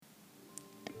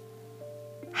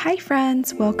Hi,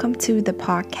 friends. Welcome to the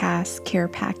podcast Care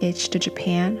Package to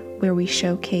Japan, where we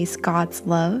showcase God's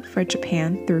love for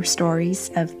Japan through stories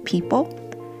of people.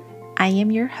 I am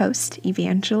your host,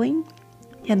 Evangeline,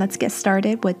 and let's get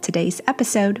started with today's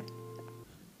episode.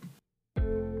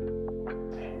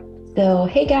 So,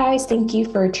 hey guys, thank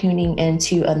you for tuning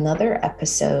into another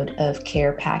episode of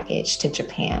Care Package to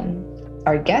Japan.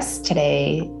 Our guests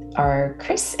today are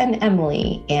Chris and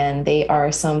Emily, and they are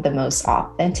some of the most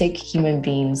authentic human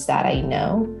beings that I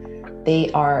know. They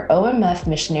are OMF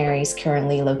missionaries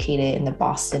currently located in the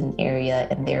Boston area,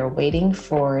 and they're waiting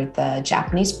for the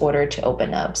Japanese border to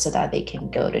open up so that they can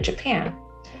go to Japan.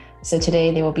 So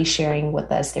today they will be sharing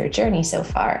with us their journey so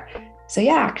far. So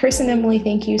yeah, Chris and Emily,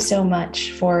 thank you so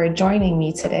much for joining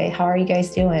me today. How are you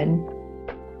guys doing?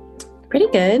 Pretty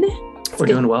good. We're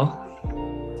doing well.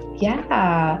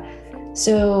 Yeah.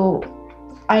 So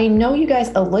I know you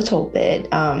guys a little bit,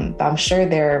 but I'm sure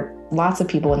there are lots of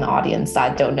people in the audience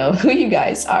that don't know who you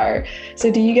guys are. So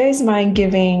do you guys mind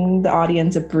giving the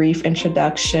audience a brief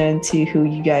introduction to who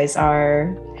you guys are?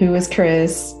 Who is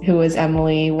Chris? Who is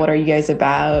Emily? What are you guys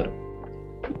about?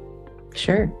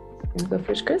 Sure. You go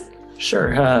first, Chris?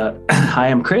 Sure. Hi,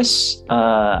 I'm Chris.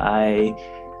 I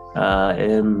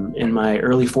am in my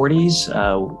early 40s.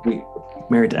 We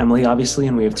married to Emily, obviously,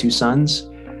 and we have two sons.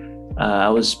 I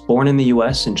was born in the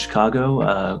U.S. in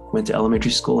Chicago, went to elementary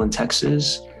school in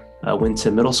Texas, went to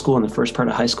middle school and the first part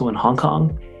of high school in Hong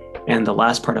Kong, and the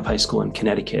last part of high school in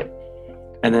Connecticut.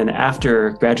 And then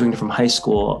after graduating from high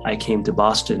school, I came to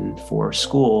Boston for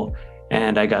school,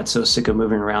 and I got so sick of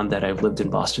moving around that I've lived in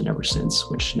Boston ever since,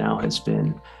 which now has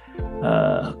been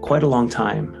quite a long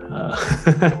time.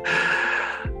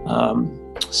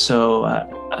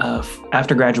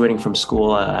 After graduating from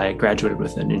school, I graduated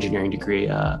with an engineering degree.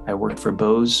 I worked for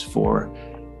Bose for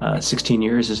 16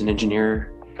 years as an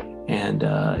engineer. And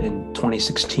in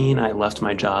 2016, I left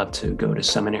my job to go to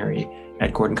seminary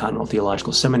at Gordon Conwell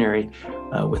Theological Seminary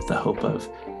with the hope of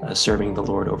serving the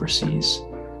Lord overseas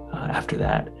after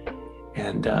that.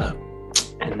 And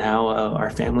now our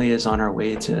family is on our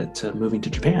way to moving to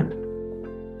Japan.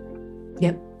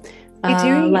 Yep.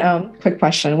 Quick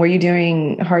question. Were you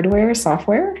doing hardware or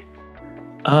software?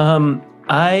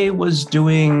 I was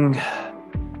doing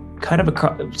kind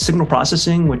of signal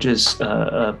processing, which is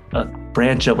a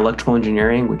branch of electrical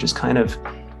engineering, which is kind of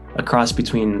a cross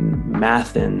between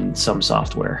math and some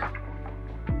software,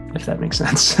 if that makes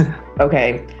sense.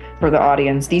 Okay. For the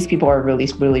audience, these people are really,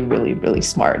 really, really, really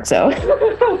smart. So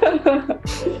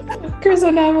Chris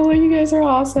and Emily, you guys are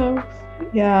awesome.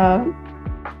 Yeah.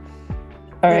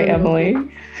 All right, Emily.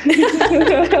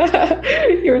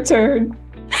 Your turn.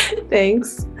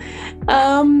 Thanks.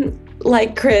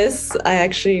 Like Chris, I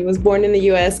actually was born in the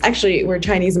U.S. Actually, we're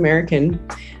Chinese American.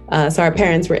 So our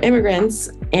parents were immigrants,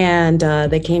 and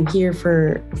they came here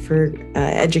for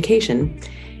education.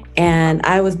 And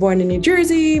I was born in New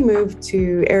Jersey, moved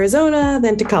to Arizona,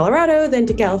 then to Colorado, then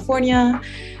to California.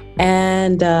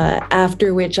 And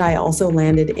after which I also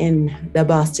landed in the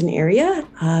Boston area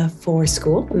for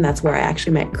school. And that's where I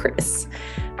actually met Chris.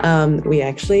 We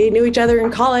actually knew each other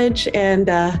in college. And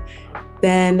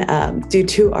then due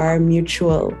to our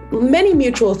many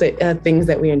mutual things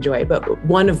that we enjoy, but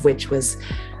one of which was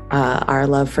our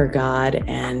love for God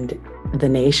and the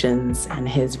nations and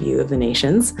his view of the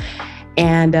nations.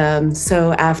 And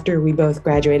so after we both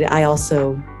graduated, I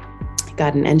also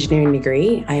got an engineering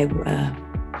degree. I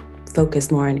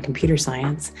focused more on computer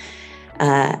science,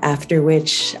 after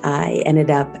which I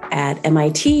ended up at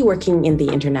MIT working in the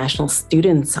International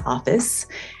Students Office.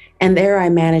 And there I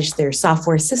managed their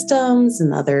software systems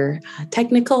and other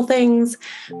technical things.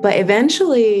 But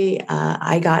eventually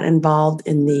I got involved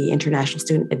in the international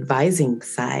student advising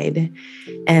side.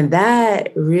 And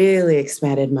that really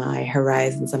expanded my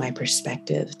horizons and my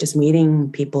perspective, just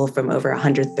meeting people from over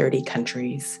 130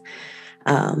 countries.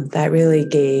 That really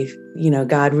gave,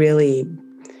 God really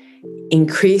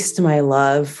increased my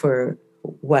love for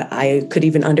what I could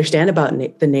even understand about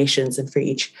the nations and for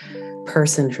each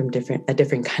person from a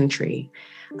different country.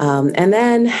 And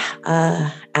then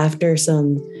after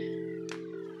some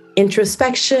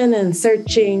introspection and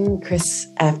searching,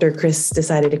 after Chris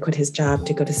decided to quit his job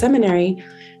to go to seminary,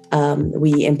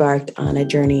 we embarked on a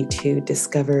journey to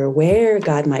discover where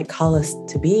God might call us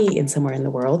to be in somewhere in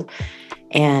the world.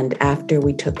 And after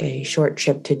we took a short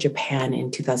trip to Japan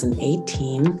in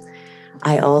 2018,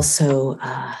 I also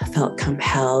felt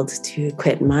compelled to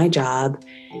quit my job,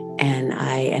 and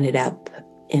I ended up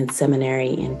in seminary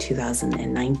in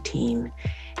 2019.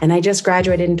 And I just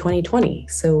graduated in 2020.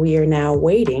 So we are now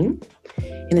waiting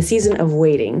in a season of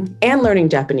waiting and learning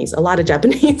Japanese, a lot of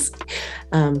Japanese,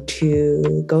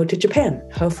 to go to Japan,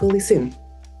 hopefully soon.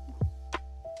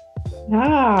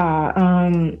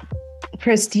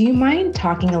 Chris, do you mind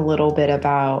talking a little bit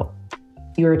about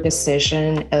your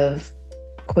decision of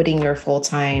quitting your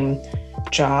full-time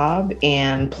job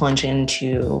and plunge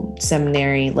into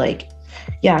seminary?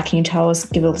 Can you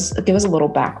give us a little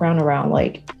background around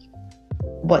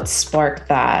what sparked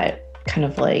that kind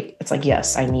of it's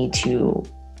yes, I need to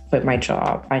quit my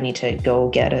job. I need to go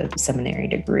get a seminary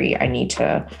degree. I need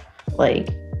to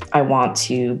I want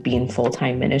to be in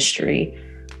full-time ministry.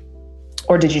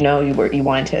 Or did you know you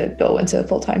wanted to go into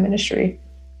full-time ministry?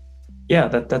 Yeah,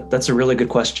 that's a really good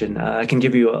question. I can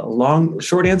give you a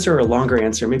short answer or a longer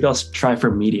answer. Maybe I'll try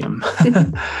for medium.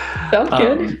 Sounds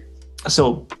good.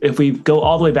 So if we go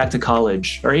all the way back to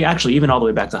college, or actually even all the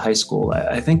way back to high school,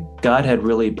 I think God had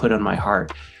really put on my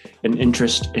heart an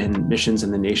interest in missions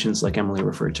in the nations, like Emily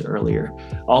referred to earlier,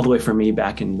 all the way for me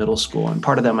back in middle school. And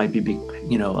part of that might be,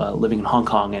 living in Hong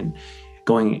Kong and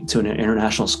going to an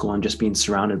international school and just being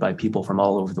surrounded by people from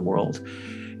all over the world,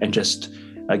 and just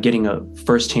getting a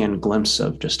firsthand glimpse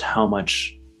of just how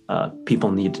much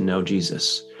people need to know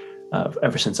Jesus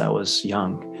ever since I was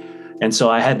young. And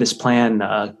so I had this plan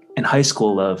in high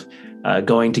school of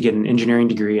going to get an engineering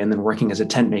degree and then working as a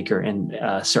tent maker in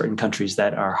certain countries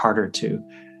that are harder to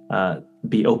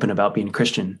be open about being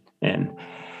Christian in.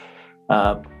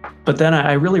 But then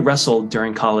I really wrestled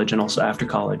during college and also after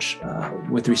college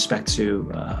with respect to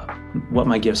what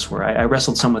my gifts were. I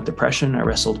wrestled some with depression. I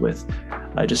wrestled with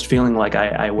just feeling like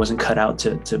I wasn't cut out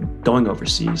to going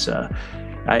overseas.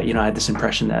 I had this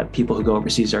impression that people who go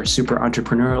overseas are super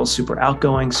entrepreneurial, super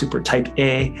outgoing, super type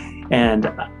A,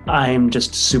 and I'm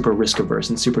just super risk averse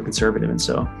and super conservative. And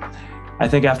so I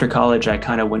think after college, I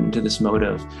kind of went into this mode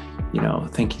of,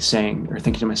 thinking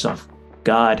to myself,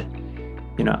 God,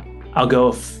 I'll go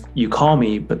if you call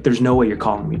me, but there's no way you're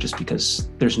calling me, just because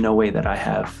there's no way that I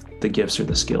have the gifts or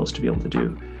the skills to be able to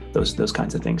do those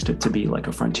kinds of things, to be like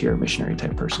a frontier missionary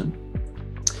type person.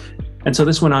 And so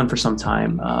this went on for some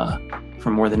time, for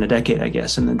more than a decade, I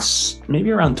guess. And then maybe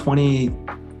around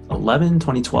 2011,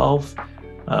 2012,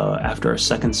 after our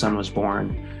second son was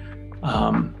born,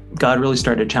 God really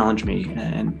started to challenge me,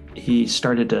 and he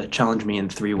started to challenge me in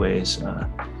three ways.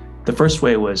 The first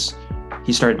way was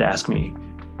he started to ask me,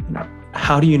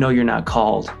 how do you know you're not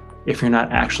called if you're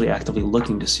not actually actively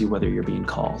looking to see whether you're being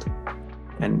called?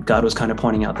 And God was kind of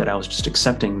pointing out that I was just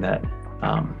accepting that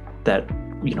I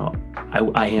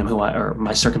am who or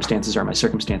my circumstances are my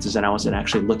circumstances, and I wasn't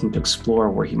actually looking to explore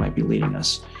where he might be leading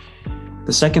us.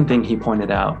 The second thing he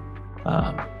pointed out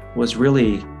was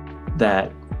really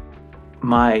that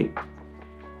my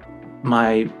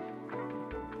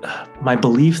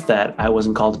belief that I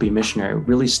wasn't called to be a missionary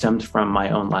really stemmed from my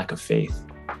own lack of faith.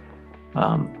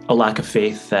 A lack of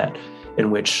faith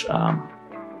in which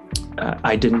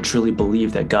I didn't truly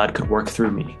believe that God could work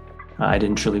through me. I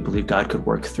didn't truly believe God could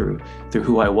work through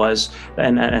who I was,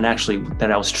 and actually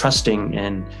that I was trusting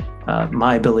in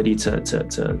my ability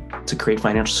to create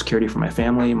financial security for my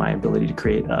family, my ability to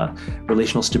create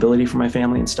relational stability for my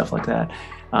family and stuff like that.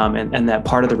 And that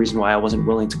part of the reason why I wasn't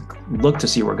willing to look to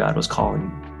see where God was calling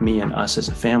me and us as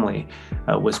a family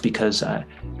was because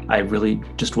I really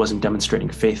just wasn't demonstrating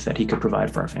faith that he could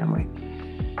provide for our family.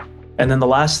 And then the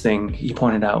last thing he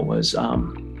pointed out was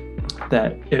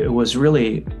that it was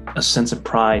really a sense of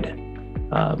pride,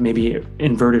 maybe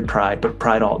inverted pride, but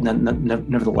pride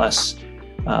nevertheless,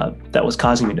 that was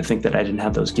causing me to think that I didn't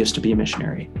have those gifts to be a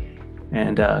missionary.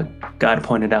 And God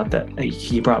pointed out that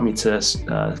he brought me to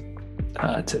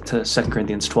 2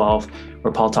 Corinthians 12,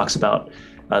 where Paul talks about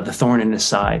the thorn in his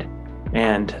side.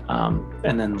 And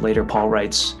then later Paul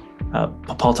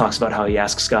talks about how he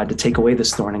asks God to take away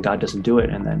this thorn and God doesn't do it.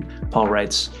 And then Paul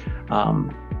writes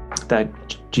that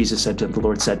the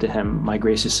Lord said to him, "My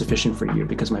grace is sufficient for you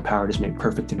because my power is made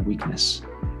perfect in weakness.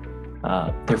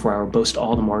 Therefore I will boast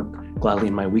all the more gladly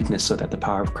in my weakness so that the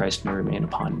power of Christ may remain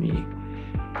upon me."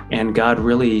 And God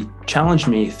really challenged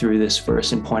me through this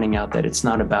verse in pointing out that it's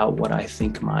not about what I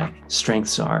think my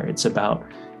strengths are. It's about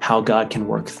how God can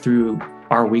work through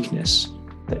our weakness,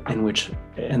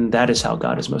 and that is how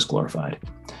God is most glorified.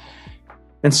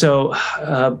 And so,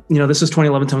 this is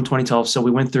 2011 to 2012. So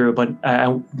we went through,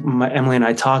 Emily and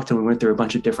I talked, and we went through a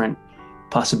bunch of different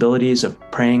possibilities of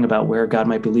praying about where God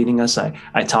might be leading us.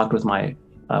 I talked with my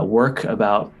work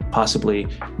about possibly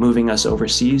moving us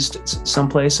overseas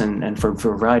someplace, and for a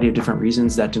variety of different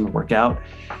reasons that didn't work out.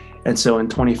 And so in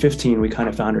 2015, we kind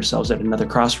of found ourselves at another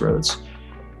crossroads,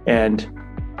 and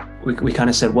we kind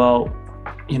of said, well,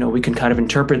 we can kind of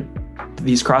interpret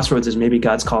these crossroads is maybe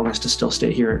God's calling us to still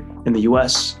stay here in the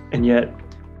US. And yet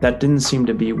that didn't seem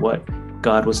to be what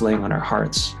God was laying on our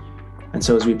hearts. And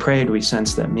so as we prayed, we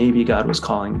sensed that maybe God was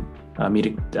calling me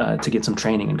to get some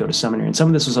training and go to seminary. And some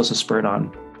of this was also spurred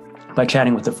on by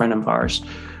chatting with a friend of ours,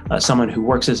 someone who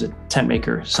works as a tent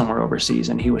maker somewhere overseas.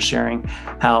 And he was sharing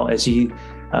how as he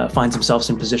finds himself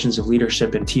in positions of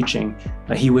leadership and teaching,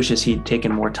 he wishes he'd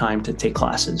taken more time to take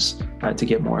classes to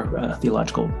get more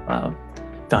theological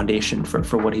foundation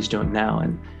for what he's doing now.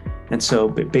 And so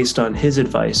based on his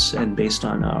advice and based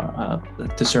on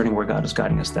discerning where God was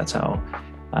guiding us, that's how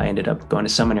I ended up going to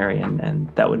seminary. And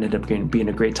that would end up being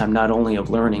a great time, not only of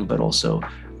learning, but also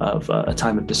of a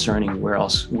time of discerning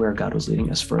where God was leading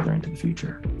us further into the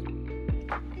future.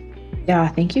 Yeah,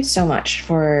 thank you so much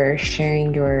for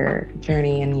sharing your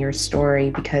journey and your story,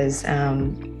 because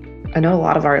I know a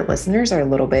lot of our listeners are a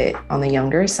little bit on the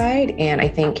younger side. And I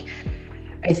think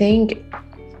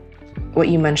what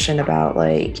you mentioned about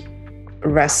like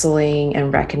wrestling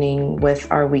and reckoning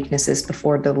with our weaknesses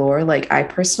before the Lord, like I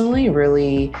personally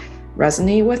really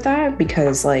resonate with that,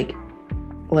 because like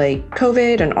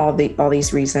COVID and all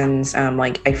these reasons,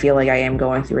 like I feel like I am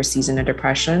going through a season of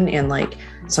depression, and like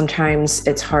sometimes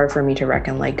it's hard for me to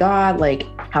reckon like, God, like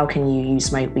how can you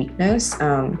use my weakness?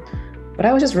 But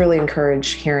I was just really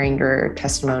encouraged hearing your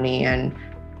testimony and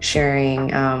sharing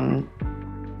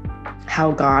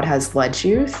how God has led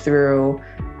you through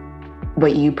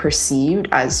what you perceived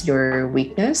as your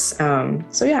weakness.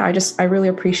 So yeah, I really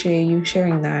appreciate you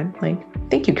sharing that. Like,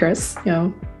 thank you, Chris.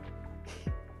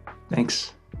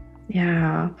 Thanks.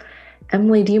 Yeah.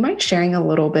 Emily, do you mind sharing a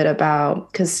little bit about,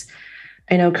 because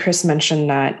I know Chris mentioned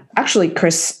that, actually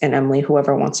Chris and Emily,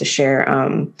 whoever wants to share,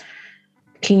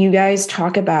 can you guys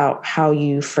talk about how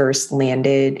you first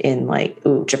landed in like,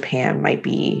 Japan might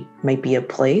be a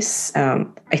place? I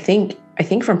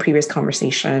think from previous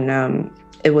conversation,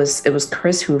 it was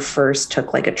Chris who first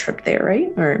took like a trip there,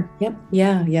 right? Or Yep.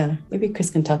 Yeah. Maybe Chris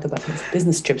can talk about his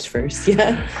business trips first.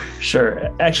 Yeah. Sure.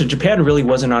 Actually, Japan really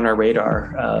wasn't on our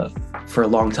radar for a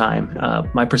long time.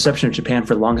 My perception of Japan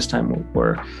for the longest time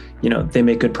were, they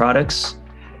make good products.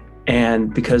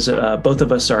 And because both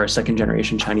of us are second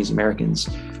generation Chinese Americans,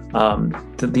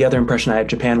 the other impression I had of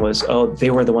Japan was, they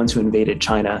were the ones who invaded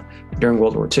China during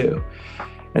World War II.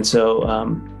 And so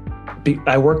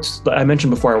I mentioned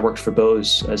before, I worked for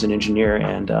Bose as an engineer,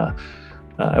 and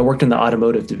I worked in the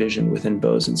automotive division within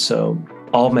Bose. And so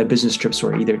all of my business trips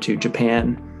were either to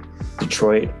Japan,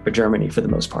 Detroit, or Germany for the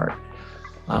most part.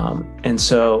 And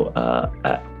so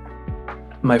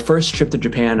my first trip to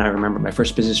Japan, I remember my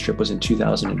first business trip was in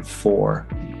 2004.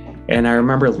 And I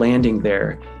remember landing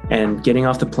there and getting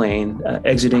off the plane,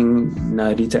 exiting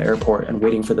Narita Airport and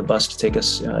waiting for the bus to take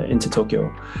us into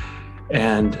Tokyo.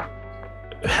 And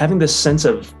having this sense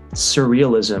of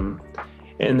surrealism,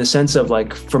 in the sense of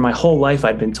like, for my whole life,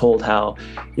 I'd been told how,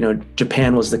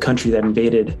 Japan was the country that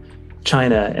invaded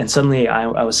China. And suddenly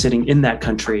I was sitting in that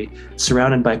country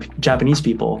surrounded by Japanese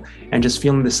people and just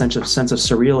feeling this sense of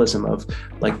surrealism of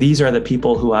like, these are the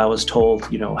people who I was told,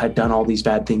 had done all these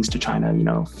bad things to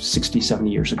China, 60,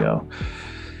 70 years ago.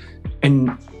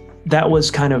 And that was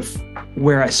kind of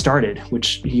where I started,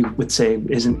 which he would say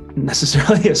isn't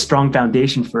necessarily a strong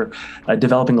foundation for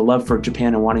developing a love for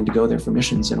Japan and wanting to go there for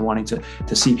missions and wanting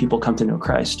to see people come to know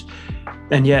Christ.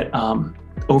 And yet,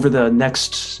 over the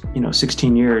next,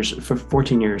 16 years, for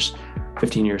 14 years,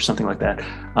 15 years, something like that,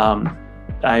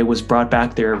 I was brought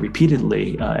back there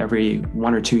repeatedly every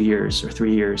 1 or 2 years or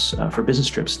 3 years for business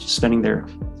trips, spending there.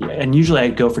 And usually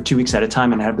I'd go for 2 weeks at a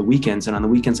time and have the weekends. And on the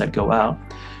weekends I'd go out,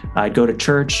 I'd go to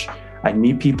church, I'd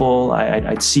meet people,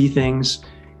 I'd see things.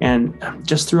 And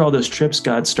just through all those trips,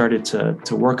 God started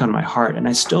to work on my heart. And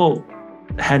I still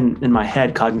hadn't in my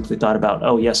head cognitively thought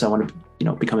about, yes, I want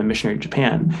to, become a missionary to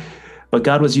Japan. But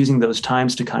God was using those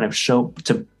times to kind of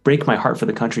to break my heart for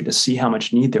the country, to see how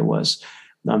much need there was,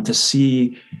 to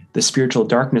see the spiritual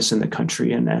darkness in the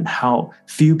country and how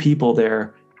few people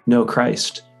there know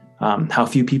Christ, how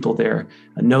few people there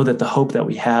know that the hope that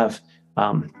we have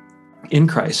in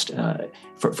Christ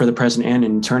for the present and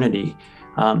in eternity.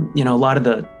 A lot of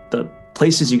the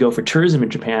places you go for tourism in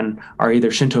Japan are either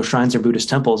Shinto shrines or Buddhist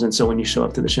temples. And so when you show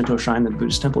up to the Shinto shrine and the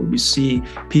Buddhist temple, you see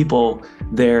people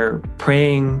there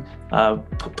praying,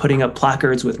 putting up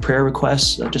placards with prayer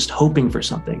requests, just hoping for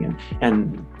something.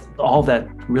 And all that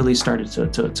really started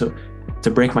to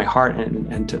break my heart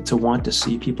and to want to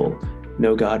see people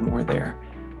know God more there.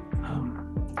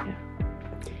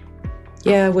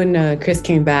 Yeah, when Chris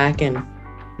came back and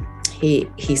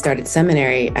he started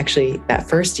seminary, actually that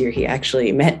first year, he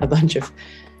actually met a bunch of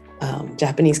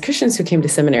Japanese Christians who came to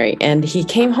seminary. And he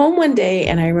came home one day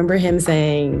and I remember him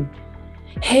saying,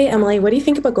 hey, Emily, what do you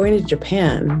think about going to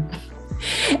Japan?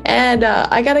 And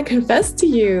I got to confess to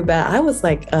you that I was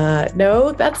like,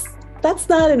 no, that's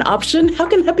not an option. How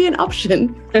can that be an option?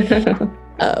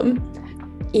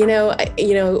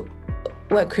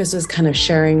 What Chris was kind of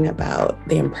sharing about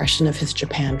the impression of his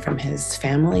Japan from his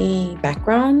family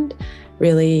background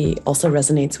really also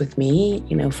resonates with me.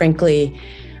 Frankly,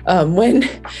 when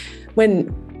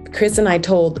Chris and I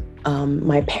told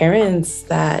my parents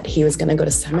that he was going to go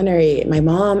to seminary, my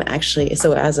mom actually,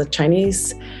 so as a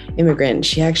Chinese immigrant,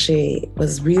 she actually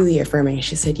was really affirming.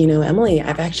 She said, Emily,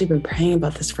 I've actually been praying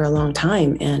about this for a long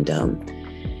time. And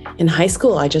in high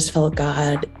school, I just felt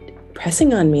God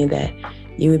pressing on me that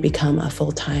you would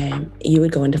you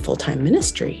would go into full-time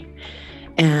ministry.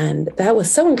 And that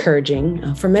was so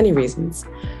encouraging for many reasons.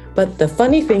 But the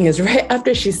funny thing is, right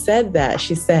after she said that,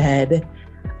 she said,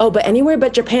 oh, but anywhere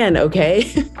but Japan,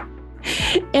 okay?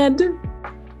 And,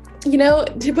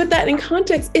 to put that in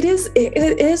context, it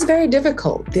is very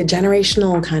difficult. The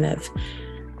generational kind of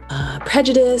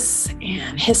prejudice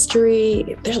and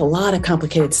history, there's a lot of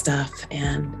complicated stuff.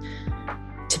 And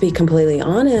to be completely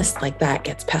honest, like that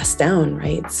gets passed down,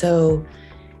 right? So,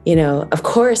 of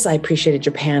course, I appreciated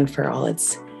Japan for all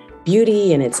its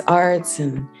beauty and its arts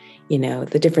and,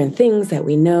 the different things that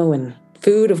we know, and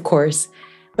food, of course.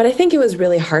 But I think it was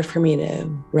really hard for me to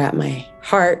wrap my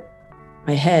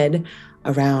head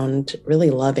around really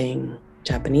loving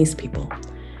Japanese people.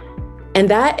 And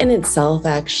that in itself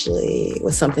actually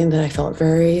was something that I felt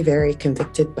very, very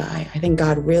convicted by. I think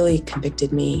God really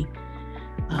convicted me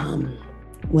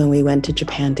when we went to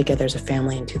Japan together as a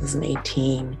family in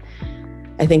 2018.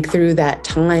 I think through that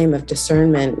time of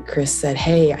discernment, Chris said,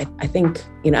 hey, I think,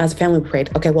 as a family we prayed,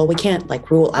 okay, well, we can't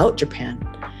rule out Japan.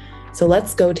 So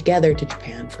let's go together to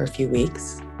Japan for a few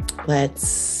weeks.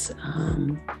 Let's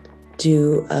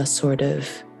do a sort of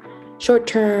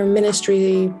short-term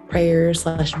ministry prayer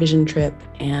 / vision trip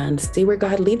and see where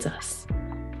God leads us.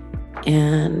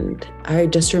 And I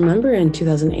just remember in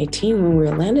 2018 when we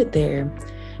were landed there,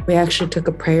 we actually took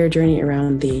a prayer journey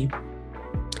around the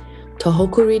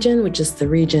Tohoku region, which is the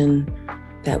region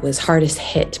that was hardest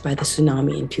hit by the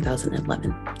tsunami in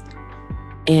 2011.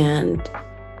 And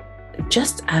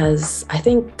just as I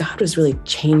think God was really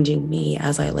changing me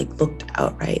as I looked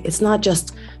out, right? It's not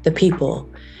just the people,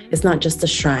 it's not just the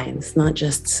shrines, it's not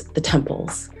just the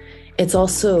temples. It's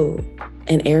also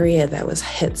an area that was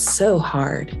hit so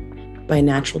hard by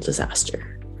natural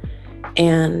disaster.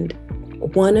 And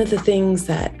one of the things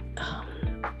that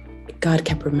God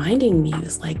kept reminding me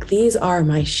was these are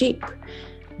my sheep,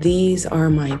 these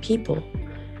are my people.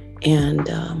 And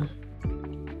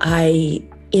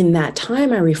in that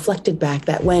time, I reflected back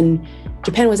that when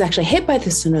Japan was actually hit by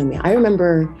the tsunami, I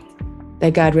remember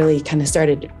that God really kind of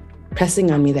started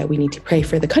pressing on me that we need to pray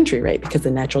for the country, right? Because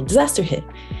the natural disaster hit.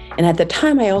 And at the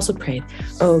time, I also prayed,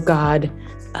 oh God,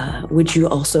 would you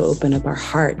also open up our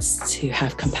hearts to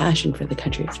have compassion for the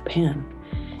country of Japan?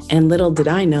 And little did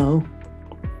I know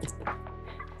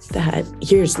that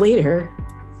years later,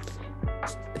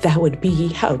 that would be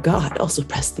how God also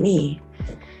pressed me.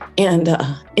 And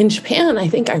in Japan, I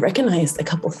think I recognized a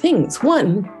couple things.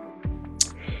 One,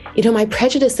 my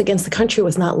prejudice against the country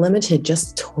was not limited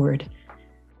just toward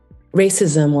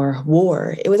racism or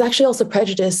war. It was actually also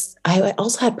prejudice. I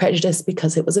also had prejudice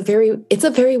because it's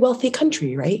a very wealthy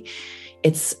country, right?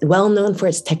 It's well known for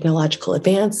its technological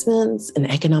advancements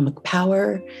and economic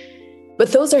power.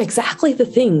 But those are exactly the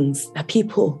things that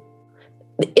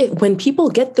when people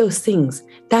get those things,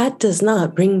 that does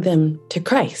not bring them to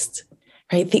Christ,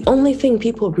 right? The only thing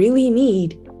people really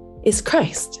need is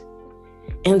Christ.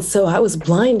 And so I was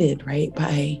blinded, right,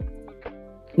 by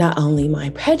not only my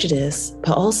prejudice,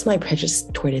 but also my prejudice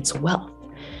toward its wealth.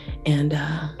 And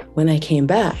when I came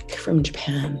back from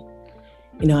Japan,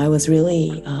 I was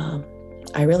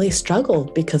I really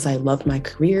struggled because I loved my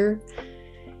career.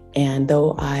 And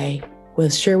though I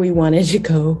was sure we wanted to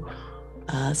go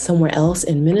somewhere else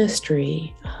in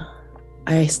ministry,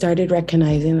 I started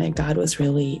recognizing that God was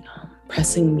really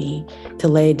pressing me to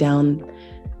lay down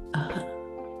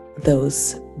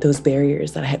those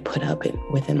barriers that I had put up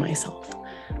within myself.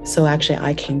 So actually,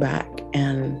 I came back,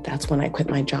 and that's when I quit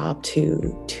my job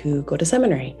to go to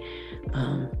seminary,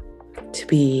 to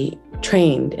be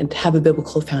trained and to have a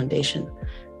biblical foundation,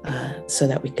 so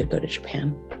that we could go to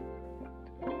Japan.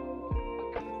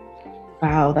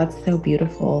 Wow, that's so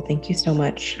beautiful. Thank you so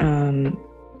much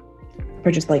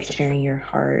for just sharing your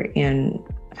heart and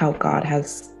how God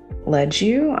has led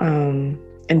you.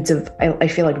 I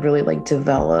feel really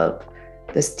develop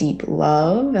this deep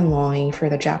love and longing for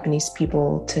the Japanese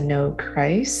people to know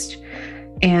Christ.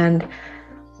 And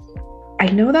I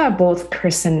know that both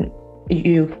Chris and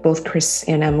you both, Chris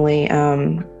and Emily,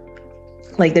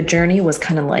 like the journey was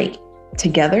kind of like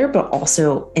together, but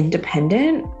also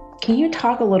independent. Can you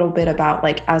talk a little bit about,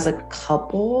 like, as a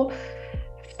couple,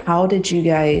 how did you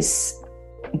guys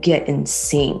get in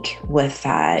sync with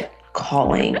that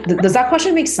calling? Does that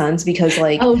question make sense? Because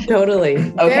like, oh, totally.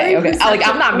 Okay. Like,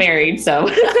 I'm not married, so,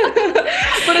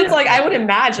 but it's like, I would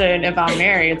imagine if I'm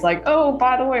married, it's like, oh,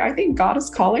 by the way, I think God is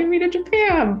calling me to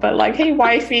Japan, but like, hey,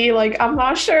 wifey, like, I'm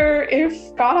not sure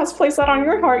if God has placed that on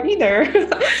your heart either.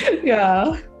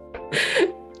 Yeah.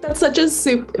 That's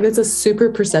a super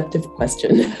perceptive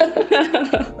question.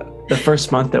 The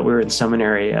first month that we were in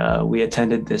seminary, we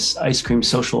attended this ice cream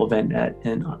social event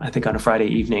I think on a Friday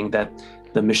evening that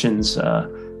the missions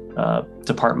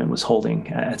department was holding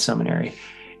at seminary.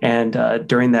 And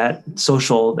during that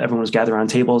social, everyone was gathered around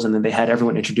tables, and then they had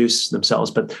everyone introduce themselves.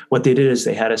 But what they did is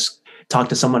they had us talk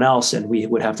to someone else, and we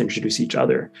would have to introduce each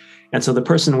other. And so the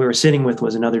person we were sitting with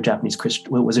was a Japanese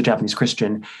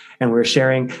Christian, and we were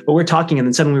sharing, but we were talking, and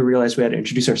then suddenly we realized we had to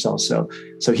introduce ourselves. So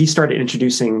he started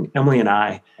introducing Emily and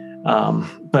I,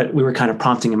 but we were kind of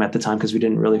prompting him at the time because we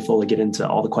didn't really fully get into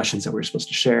all the questions that we were supposed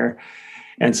to share.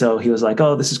 And so he was like,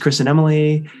 "Oh, this is Chris and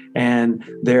Emily, and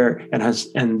they're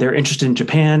interested in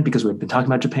Japan because we've been talking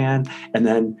about Japan."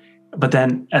 But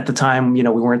then at the time, we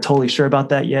weren't totally sure about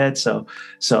that yet. So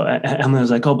Emily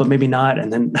was like, "Oh, but maybe not."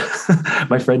 And then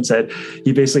my friend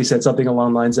he basically said something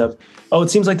along the lines of, "Oh, it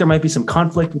seems like there might be some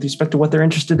conflict with respect to what they're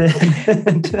interested in."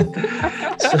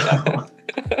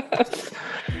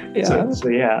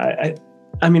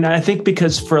 I think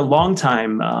because for a long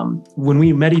time, when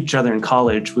we met each other in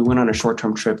college, we went on a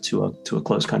short-term trip to a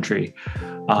closed country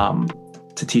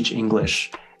to teach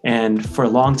English. And for a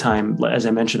long time, as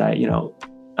I mentioned,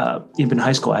 even in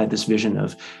high school, I had this vision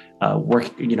of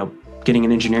getting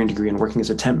an engineering degree and working as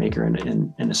a tent maker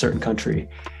in a certain country.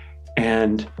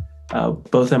 And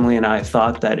both Emily and I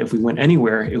thought that if we went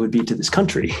anywhere, it would be to this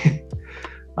country.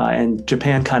 And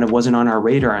Japan kind of wasn't on our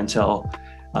radar until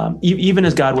even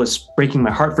as God was breaking my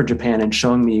heart for Japan and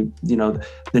showing me,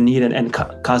 the need and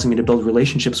causing me to build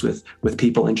relationships with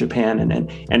people in Japan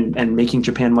and making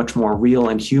Japan much more real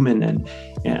and human and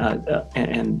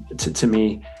to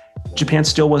me, Japan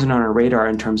still wasn't on our radar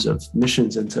in terms of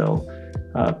missions until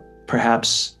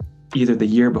perhaps either the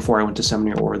year before I went to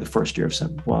seminary or the first year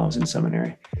while I was in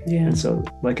seminary. Yeah. And so,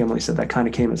 like Emily said, that kind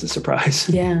of came as a surprise.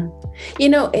 Yeah.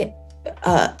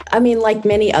 Like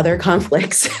many other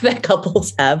conflicts that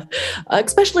couples have,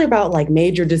 especially about like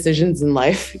major decisions in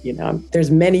life, there's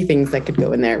many things that could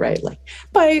go in there, right? Like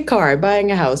buying a car,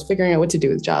 buying a house, figuring out what to do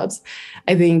with jobs.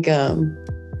 I think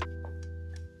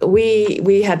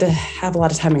we had to have a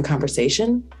lot of time in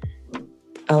conversation,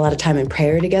 a lot of time in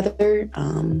prayer together.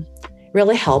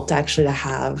 Really helped actually to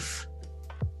have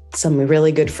some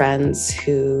really good friends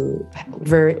who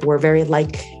were very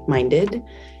like-minded.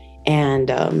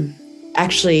 And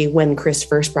actually, when Chris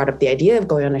first brought up the idea of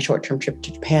going on a short-term trip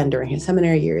to Japan during his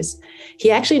seminary years,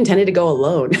 he actually intended to go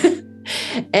alone.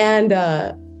 And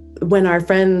when our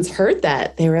friends heard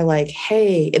that, they were like,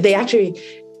 hey, they actually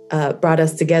brought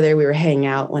us together. We were hanging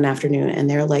out one afternoon, and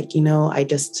they're like,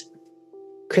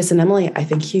 Chris and Emily, I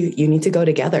think you need to go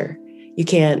together. You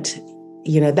can't,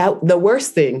 that the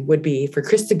worst thing would be for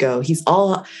Chris to go. He's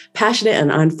all passionate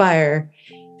and on fire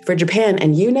for Japan,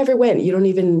 and you never went. You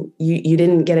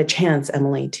didn't get a chance,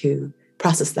 Emily, to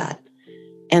process that.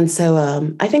 And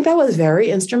so I think that was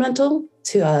very instrumental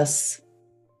to us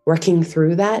working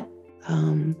through that.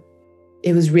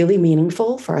 It was really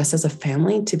meaningful for us as a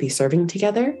family to be serving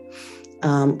together.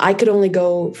 I could only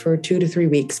go for 2 to 3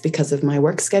 weeks because of my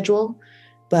work schedule,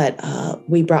 but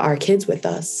we brought our kids with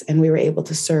us, and we were able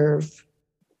to serve,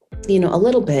 a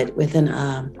little bit within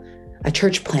a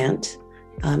church plant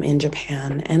in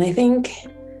Japan. And I think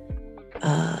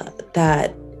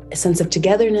that sense of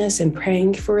togetherness and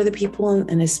praying for the people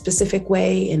in a specific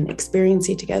way and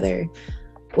experiencing together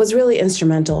was really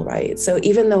instrumental, right? So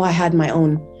even though I had my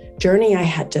own journey I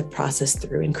had to process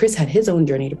through, and Chris had his own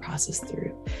journey to process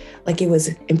through, like it was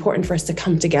important for us to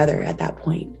come together at that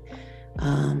point,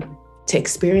 to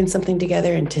experience something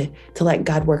together and to let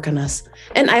God work on us.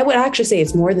 And I would actually say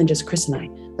it's more than just Chris and I.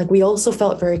 Like we also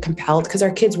felt very compelled because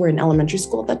our kids were in elementary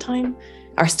school at that time,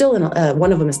 are still in,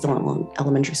 one of them is still in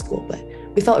elementary school, but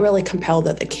we felt really compelled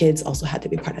that the kids also had to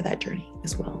be part of that journey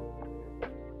as well.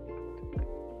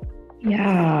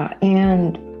 Yeah.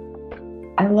 And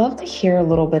I love to hear a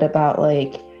little bit about,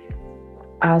 like,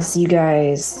 as you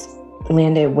guys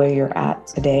landed where you're at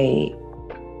today,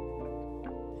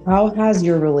 how has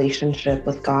your relationship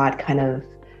with God kind of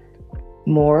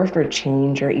morphed or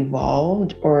changed or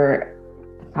evolved, or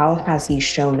how has he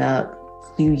shown up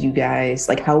to you guys?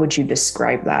 Like, how would you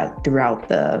describe that throughout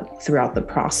the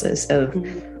process of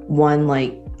one,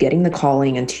 like getting the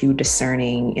calling, and two,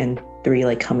 discerning, and three,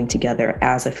 like coming together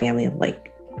as a family of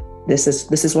like, this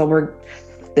is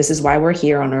why we're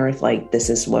here on earth. Like, this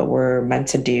is what we're meant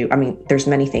to do. I mean, there's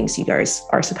many things you guys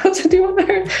are supposed to do on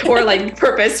earth, or like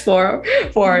purpose for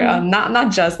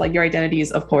not just like your identity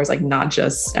is, of course, like not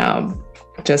just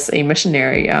a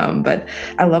missionary. But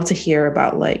I love to hear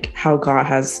about like how God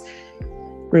has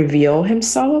revealed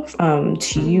himself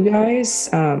to you guys.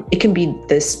 It can be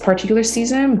this particular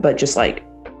season, but just like,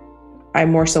 I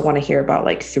more so want to hear about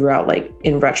like throughout, like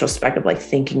in retrospective, like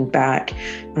thinking back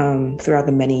throughout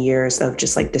the many years of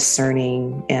just like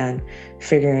discerning and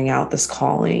figuring out this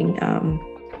calling.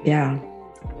 Yeah.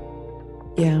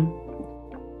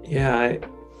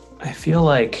 I feel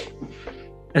like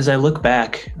as I look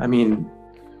back, I mean,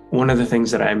 one of the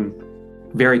things that I'm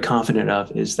very confident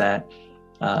of is that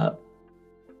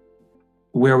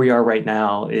where we are right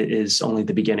now is only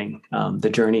the beginning. The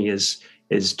journey is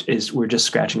we're just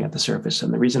scratching at the surface.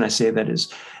 And the reason I say that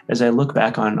is, as I look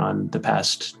back on the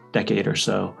past decade or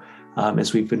so,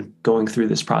 as we've been going through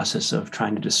this process of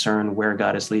trying to discern where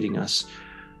God is leading us,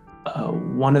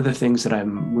 one of the things that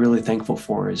I'm really thankful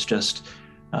for is just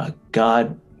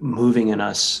God moving in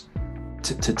us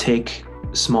to take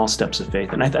small steps of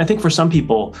faith. And I think for some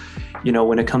people,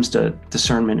 when it comes to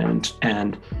discernment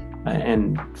and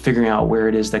figuring out where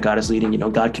it is that God is leading,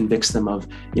 God convicts them of,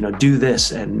 do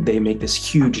this, and they make this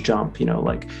huge jump,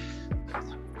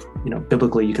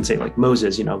 biblically you can say like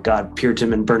Moses, God appeared to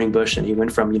him in burning bush, and he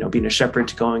went from, being a shepherd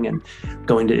to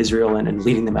going to Israel and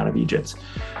leading them out of Egypt.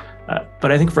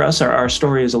 But I think for us, our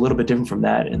story is a little bit different from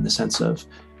that, in the sense of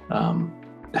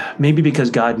maybe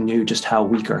because God knew just how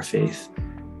weak our faith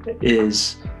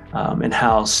is, and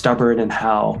how stubborn and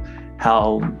how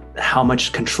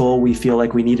much control we feel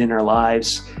like we need in our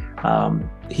lives.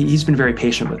 He's been very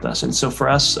patient with us. And so for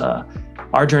us,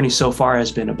 our journey so far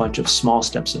has been a bunch of small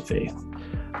steps of faith.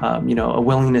 A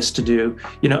willingness to do,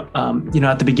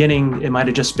 at the beginning, it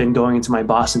might've just been going into my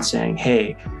boss and saying,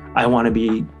 hey, I want to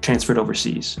be transferred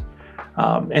overseas.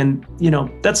 And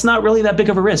that's not really that big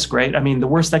of a risk, right? I mean, the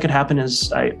worst that could happen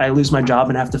is I lose my job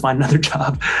and have to find another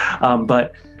job.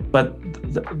 But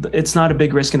it's not a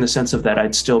big risk in the sense of that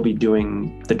I'd still be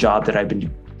doing the job that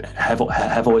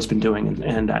have always been doing,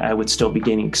 and I would still be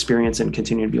gaining experience and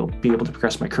continue to be able to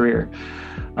progress my career.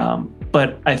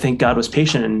 But I think God was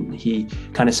patient, and he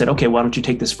kind of said, okay, why don't you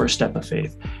take this first step of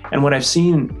faith? And what I've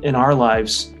seen in our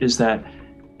lives is that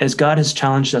as God has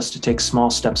challenged us to take small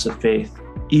steps of faith,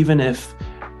 even if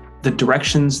the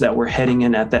directions that we're heading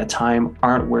in at that time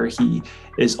aren't where he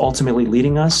is ultimately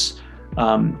leading us,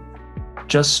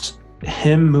 just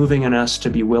him moving in us to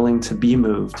be willing to be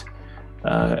moved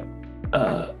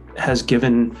has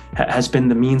been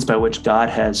the means by which God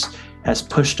has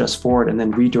pushed us forward, and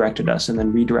then redirected us, and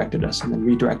then redirected us, and then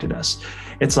redirected us.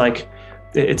 It's like,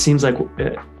 it seems like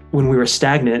when we were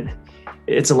stagnant,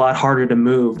 it's a lot harder to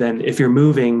move than if you're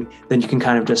moving, then you can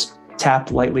kind of just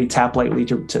tap lightly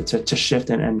to shift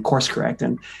and course correct.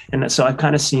 And so I've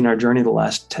kind of seen our journey the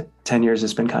last 10 years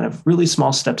has been kind of really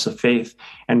small steps of faith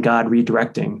and God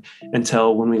redirecting,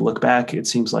 until when we look back, it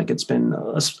seems like it's been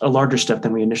a larger step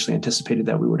than we initially anticipated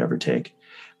that we would ever take.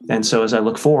 And so as I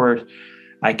look forward,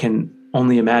 I can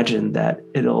only imagine that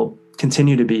it'll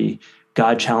continue to be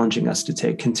God challenging us to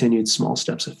take continued small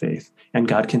steps of faith, and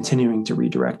God continuing to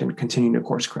redirect and continuing to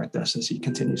course correct us as he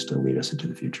continues to lead us into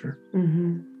the future.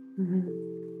 Mm-hmm. Mm-hmm.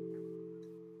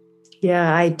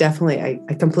 Yeah, I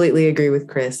completely agree with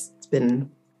Chris. It's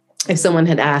been, if someone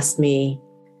had asked me,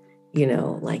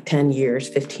 like 10 years,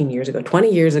 15 years ago, 20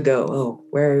 years ago, oh,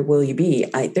 where will you be?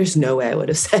 There's no way I would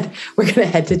have said we're going to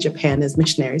head to Japan as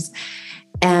missionaries.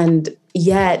 And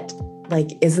yet,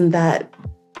 isn't that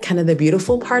kind of the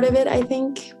beautiful part of it, I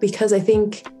think? Because I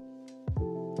think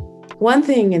one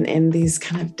thing in these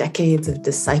kind of decades of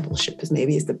discipleship is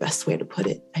the best way to put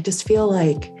it. I just feel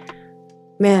like,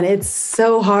 man, it's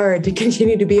so hard to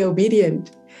continue to be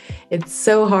obedient. It's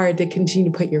so hard to continue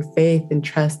to put your faith and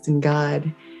trust in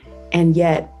God. And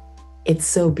yet it's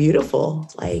so beautiful.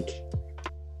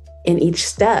 In each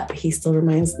step, he still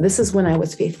reminds, this is when I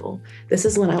was faithful. This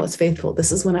is when I was faithful.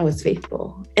 This is when I was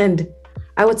faithful. And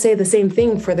I would say the same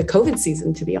thing for the COVID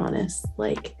season, to be honest.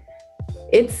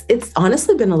 It's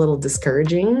honestly been a little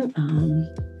discouraging.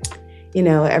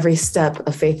 Every step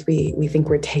of faith we think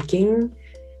we're taking,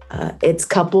 it's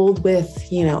coupled with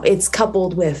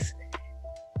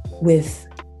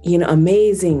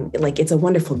amazing, it's a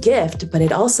wonderful gift, but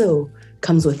it also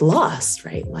comes with loss,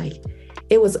 right?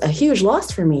 It was a huge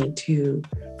loss for me to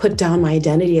put down my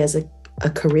identity as a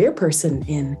career person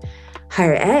in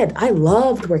higher ed, I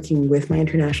loved working with my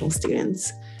international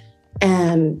students.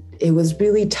 And it was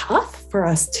really tough for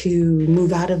us to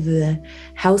move out of the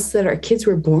house that our kids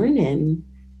were born in.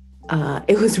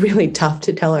 It was really tough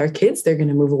to tell our kids they're going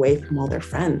to move away from all their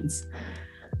friends.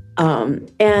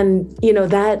 And, you know,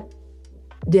 that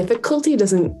difficulty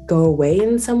doesn't go away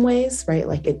in some ways, right?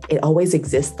 Like it always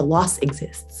exists. The loss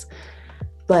exists.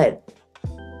 But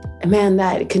man,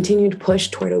 that continued push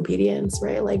toward obedience,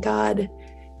 right? Like God,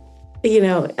 you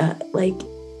know, like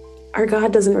our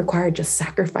God doesn't require just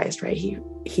sacrifice, right?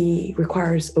 He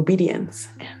requires obedience.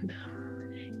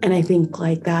 And I think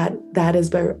like that has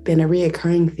been a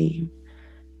reoccurring theme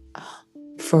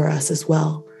for us as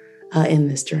well in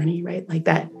this journey, right? Like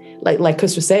that, like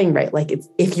Chris was saying, right? Like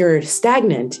if you're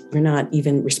stagnant, you're not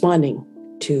even responding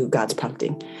to God's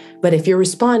prompting. But if you're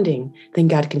responding, then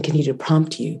God can continue to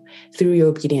prompt you through your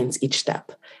obedience each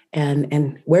step.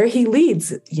 And where he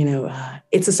leads, you know,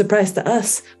 it's a surprise to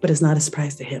us, but it's not a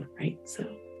surprise to him, right? So.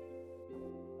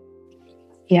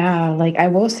 Yeah, like I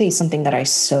will say something that I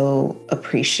so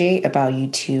appreciate about you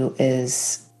two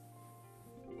is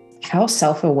how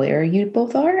self-aware you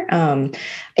both are.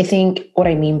 I think what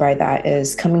I mean by that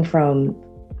is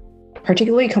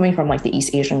particularly coming from like the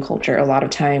East Asian culture, a lot of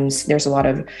times there's a lot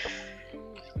of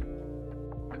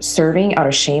serving out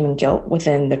of shame and guilt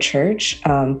within the church.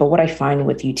 But what I find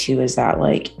with you two is that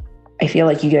like, I feel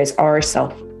like you guys are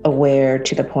self-aware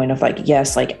to the point of like,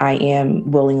 yes, like I am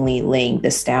willingly laying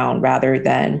this down rather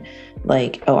than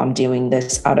like, oh, I'm doing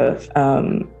this out of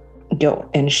guilt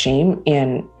and shame.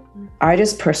 And I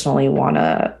just personally want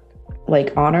to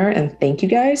like honor and thank you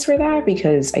guys for that,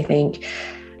 because I think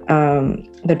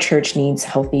the church needs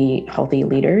healthy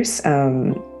leaders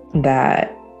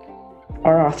that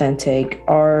are authentic,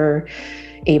 are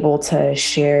able to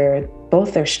share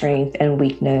both their strength and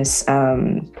weakness.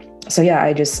 So yeah,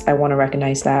 I want to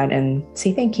recognize that and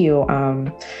say thank you.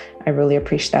 I really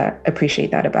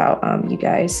appreciate that about you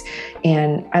guys.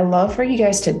 And I love for you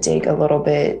guys to dig a little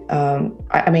bit.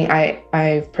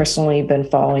 I've personally been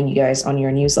following you guys on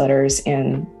your newsletters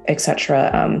and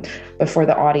etc. But for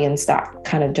the audience that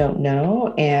kind of don't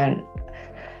know, and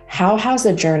how has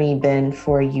the journey been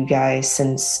for you guys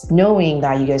since knowing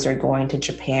that you guys are going to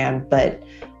Japan, but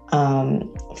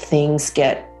things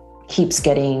keeps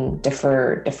getting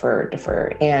deferred.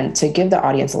 And to give the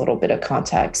audience a little bit of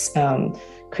context,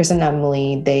 Chris and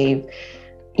Emily, they,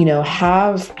 you know,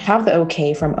 have the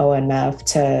okay from ONF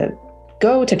to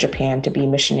go to Japan to be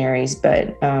missionaries,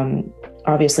 but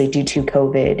obviously due to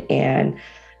COVID and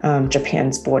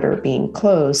Japan's border being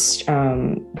closed,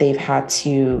 they've had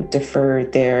to defer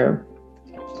their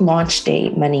launch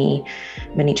date many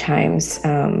times.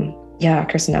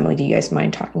 Chris and Emily, do you guys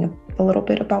mind talking a little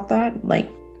bit about that? Like,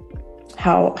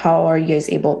 how are you guys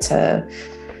able to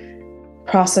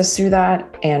process through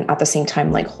that and at the same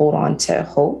time like hold on to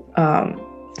hope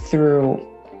through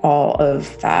all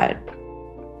of that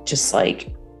just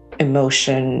like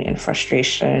emotion and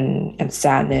frustration and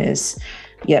sadness,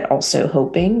 yet also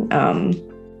hoping?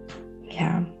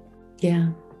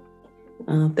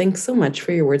 Thanks so much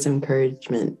for your words of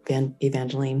encouragement,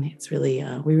 Evangeline. It's really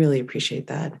we really appreciate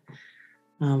that.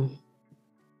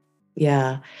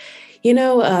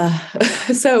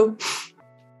 So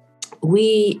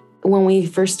when we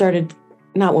started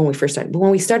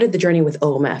the journey with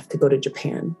OMF to go to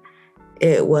Japan,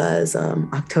 it was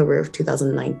October of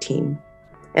 2019.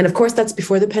 And of course, that's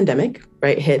before the pandemic,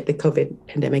 right, the COVID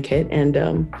pandemic hit.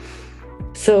 And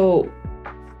so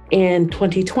in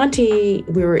 2020,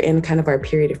 we were in kind of our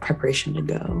period of preparation to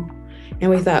go. And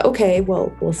we thought, okay,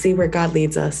 well, we'll see where God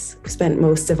leads us. We spent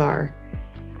most of our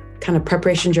kind of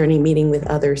preparation journey meeting with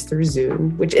others through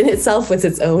Zoom, which in itself was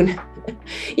its own,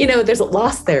 there's a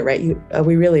loss there, right?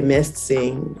 We really missed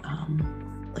seeing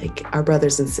like our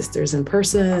brothers and sisters in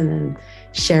person and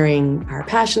sharing our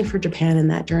passion for Japan in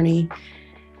that journey.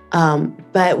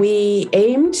 But we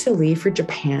aimed to leave for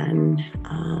Japan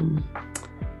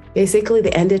basically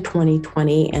the end of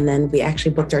 2020, and then we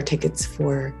actually booked our tickets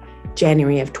for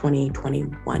January of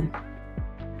 2021.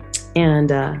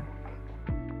 And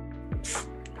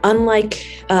unlike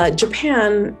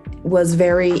Japan is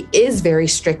very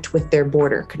strict with their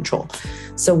border control.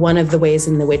 So one of the ways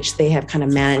in which they have kind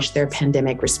of managed their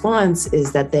pandemic response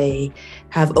is that they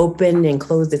have opened and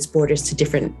closed its borders to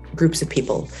different groups of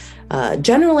people.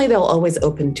 Generally, they'll always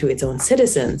open to its own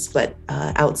citizens, but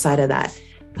outside of that,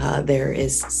 there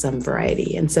is some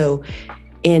variety. And so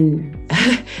in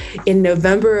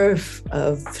November of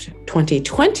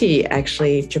 2020,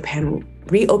 actually, Japan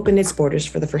reopened its borders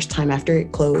for the first time after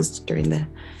it closed during the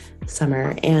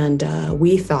summer, and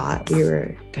we thought we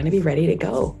were going to be ready to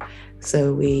go.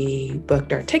 So we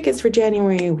booked our tickets for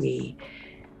January. We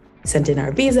sent in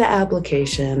our visa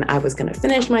application. I was going to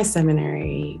finish my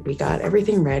seminary. We got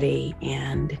everything ready.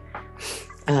 And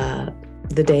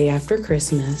the day after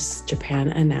Christmas, Japan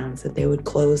announced that they would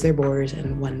close their borders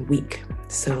in 1 week.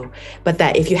 So, but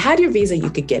that if you had your visa, you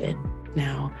could get in.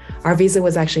 Now, our visa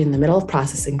was actually in the middle of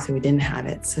processing, so we didn't have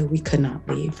it. So we could not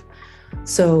leave.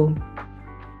 So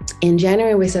in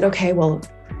January, we said, okay, well,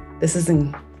 this is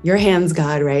in your hands,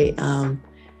 God, right?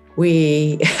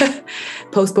 We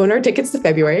postponed our tickets to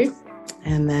February,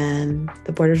 and then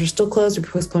the borders were still closed. We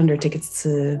postponed our tickets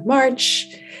to March,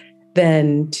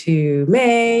 then to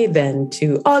May, then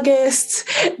to August,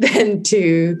 then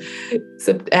to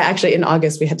actually in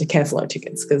August we had to cancel our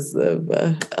tickets because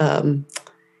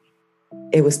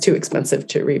it was too expensive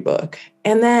to rebook.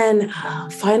 And then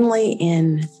finally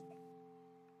in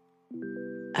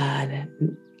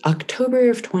October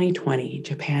of 2020,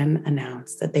 Japan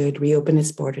announced that they would reopen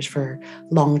its borders for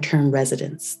long-term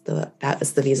residents. That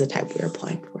was the visa type we were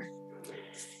applying for.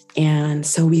 And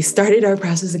so we started our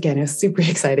process again. It was super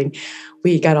exciting.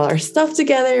 We got all our stuff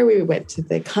together. We went to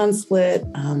the consulate.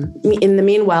 In the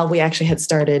meanwhile, we actually had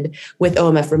started with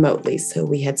OMF remotely. So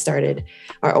we had started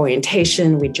our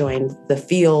orientation. We joined the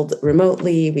field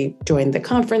remotely. We joined the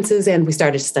conferences, and we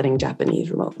started studying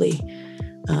Japanese remotely.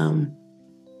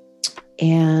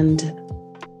 And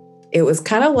it was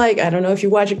kind of like, I don't know if you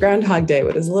watch Groundhog Day,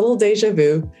 but it was a little deja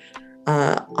vu.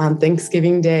 On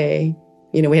Thanksgiving Day,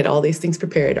 we had all these things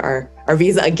prepared. Our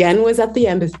visa again was at the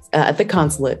embassy, at the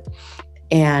consulate.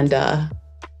 And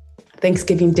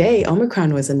Thanksgiving Day,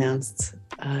 Omicron was announced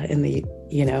in the,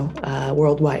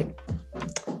 worldwide.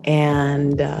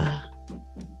 And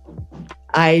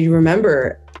I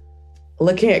remember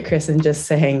looking at Chris and just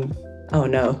saying, oh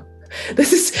no,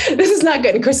 this is not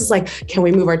good. And Chris is like, can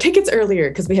we move our tickets earlier?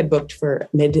 Because we had booked for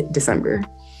mid-December.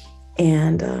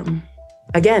 And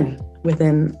again,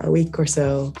 within a week or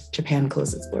so, Japan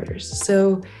closed its borders.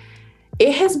 So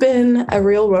it has been a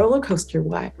real roller coaster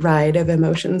ride of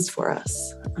emotions for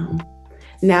us.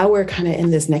 Now we're kind of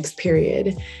in this next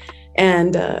period.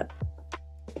 And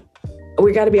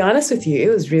we got to be honest with you,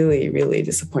 it was really, really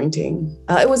disappointing.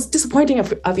 It was disappointing,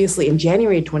 obviously, in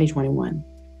January 2021.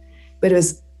 But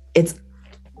it's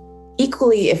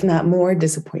equally, if not more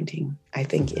disappointing, I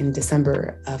think, in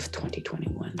December of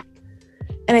 2021.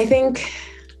 And I think,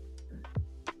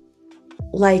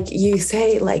 like you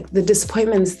say, like the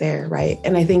disappointment's there, right?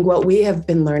 And I think what we have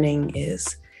been learning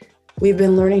is we've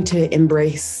been learning to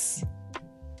embrace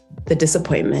the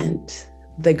disappointment,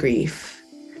 the grief,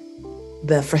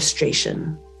 the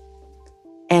frustration.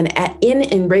 And in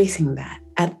embracing that,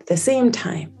 at the same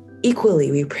time,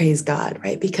 equally, we praise God,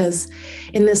 right? Because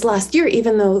in this last year,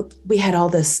 even though we had all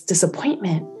this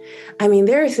disappointment, I mean,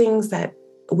 there are things that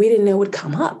we didn't know would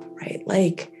come up, right?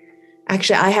 Like,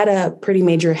 actually, I had a pretty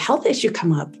major health issue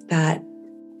come up that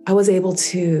I was able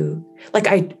to, like,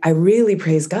 I really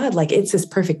praise God. Like, it's this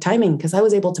perfect timing because I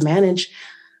was able to manage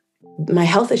my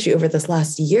health issue over this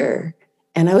last year.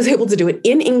 And I was able to do it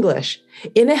in English,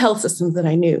 in a health system that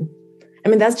I knew. I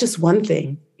mean, that's just one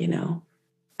thing,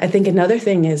 I think another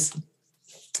thing is,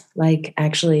 like,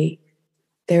 actually,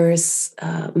 there was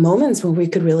moments when we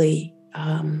could really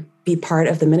be part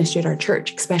of the ministry at our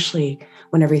church, especially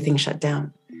when everything shut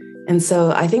down. And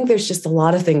so I think there's just a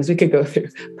lot of things we could go through.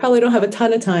 Probably don't have a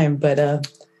ton of time, but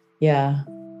yeah.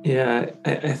 Yeah,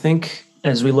 I think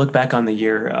as we look back on the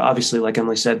year, obviously, like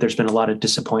Emily said, there's been a lot of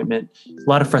disappointment, a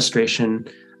lot of frustration,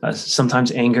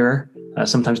 sometimes anger,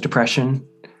 sometimes depression,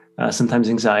 sometimes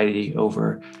anxiety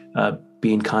over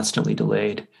being constantly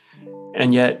delayed.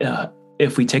 And yet,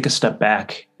 if we take a step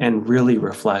back and really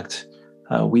reflect,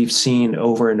 we've seen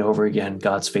over and over again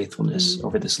God's faithfulness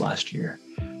over this last year.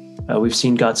 We've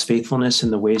seen God's faithfulness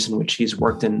in the ways in which he's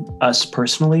worked in us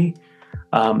personally.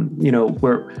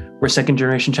 We're second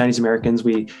generation Chinese Americans.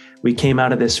 We came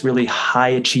out of this really high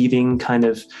achieving kind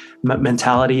of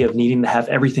mentality of needing to have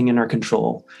everything in our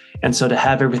control. And so to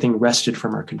have everything wrested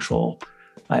from our control,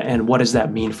 and what does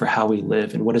that mean for how we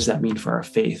live? And what does that mean for our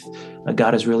faith?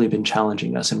 God has really been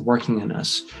challenging us and working in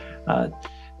us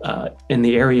in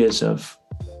the areas of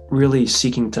really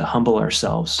seeking to humble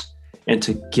ourselves and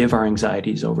to give our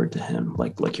anxieties over to him,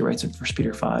 like he writes in 1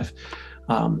 Peter 5,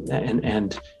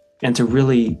 and to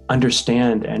really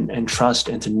understand and trust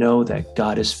and to know that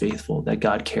God is faithful, that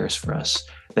God cares for us,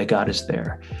 that God is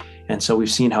there. And so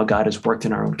we've seen how God has worked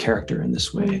in our own character in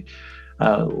this way.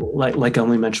 Like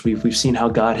Emily mentioned, we've seen how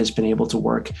God has been able to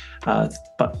work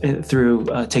through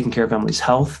taking care of Emily's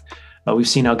health. We've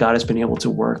seen how God has been able to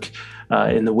work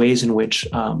in the ways in which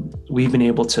we've been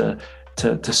able to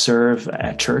serve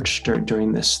at church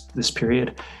during this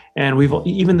period. And we've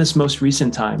even this most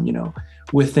recent time,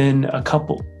 within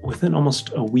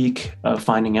almost a week of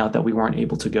finding out that we weren't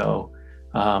able to go,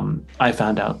 I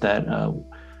found out that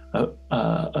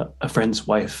a friend's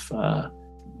wife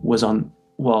was on.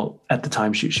 Well, at the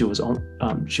time she was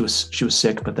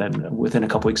sick, but then within a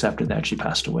couple weeks after that, she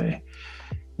passed away.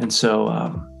 And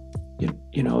so,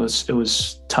 it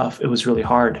was tough. It was really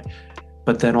hard.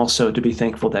 But then also to be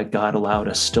thankful that God allowed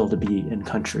us still to be in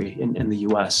country in the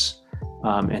U.S.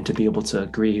 And to be able to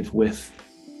grieve with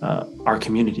our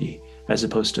community as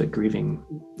opposed to grieving,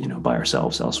 by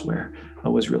ourselves elsewhere,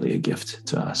 was really a gift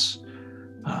to us.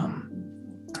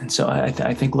 And so I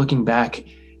think looking back,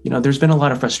 there's been a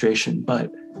lot of frustration,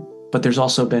 but there's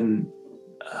also been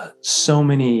so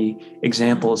many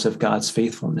examples of God's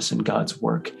faithfulness and God's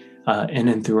work in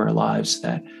and through our lives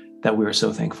that we are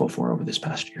so thankful for over this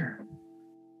past year.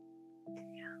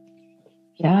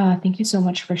 Yeah, thank you so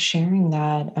much for sharing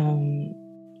that. Do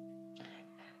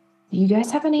you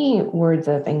guys have any words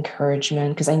of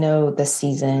encouragement? Because I know this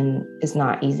season is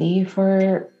not easy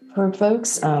for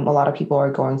folks. A lot of people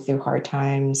are going through hard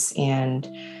times, and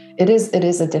it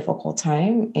is a difficult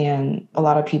time. And a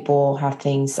lot of people have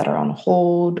things that are on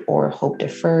hold or hope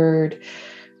deferred,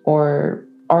 or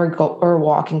are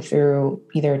walking through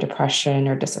either depression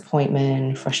or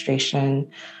disappointment, frustration.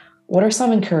 What are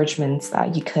some encouragements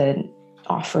that you could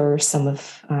offer some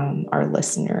of our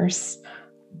listeners?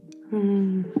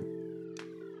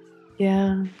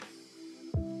 Yeah.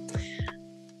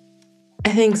 I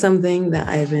think something that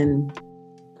I've been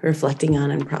reflecting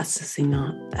on and processing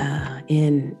on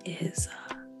is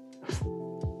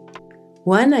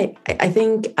one. I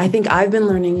think I've been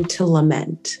learning to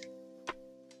lament,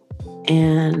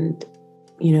 and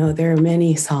there are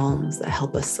many psalms that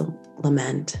help us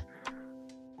lament.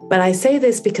 But I say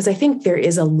this because I think there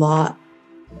is a lot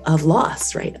of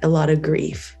loss, right? A lot of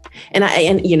grief,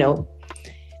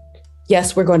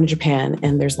 yes, we're going to Japan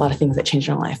and there's a lot of things that change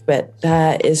in our life, but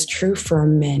that is true for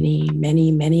many,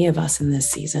 many, many of us in this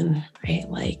season, right?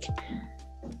 Like,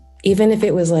 even if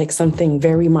it was like something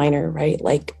very minor, right?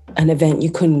 Like an event you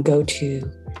couldn't go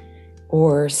to,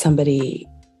 or somebody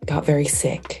got very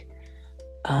sick,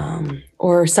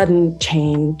 or sudden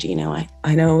change.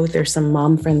 I know there's some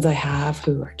mom friends I have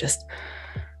who are just,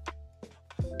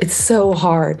 it's so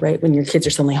hard, right? When your kids are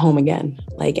suddenly home again,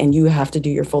 and you have to do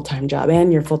your full-time job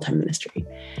and your full-time ministry.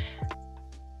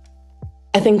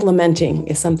 I think lamenting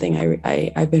is something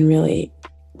I've been really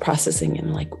processing,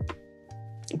 and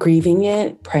grieving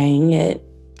it, praying it,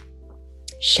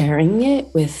 sharing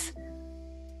it with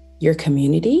your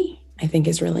community, I think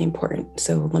is really important.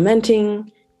 So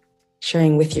lamenting,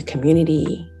 sharing with your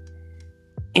community.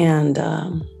 And,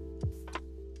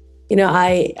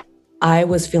 I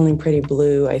was feeling pretty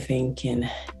blue, I think, in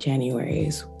January,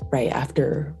 right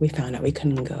after we found out we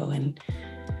couldn't go. And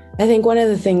I think one of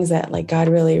the things that God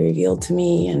really revealed to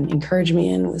me and encouraged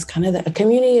me in was kind of a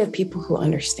community of people who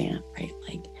understand, right?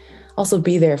 Also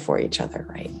be there for each other,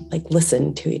 right?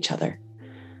 Listen to each other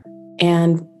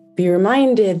and be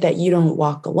reminded that you don't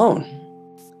walk alone.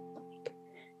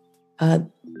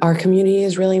 Our community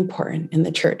is really important in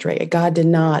the church, right? God did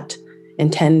not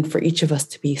intend for each of us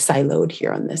to be siloed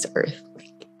here on this earth.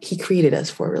 He created us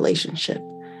for a relationship.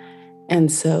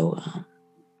 And so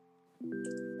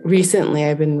recently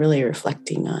I've been really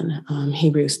reflecting on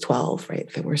Hebrews 12,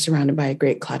 right? That we're surrounded by a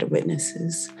great cloud of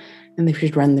witnesses and they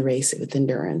should run the race with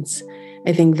endurance.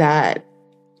 I think that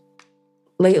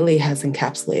lately has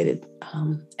encapsulated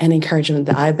an encouragement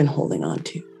that I've been holding on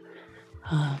to.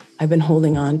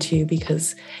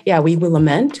 Because, we will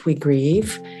lament, we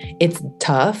grieve. It's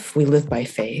tough. We live by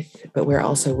faith, but we're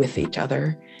also with each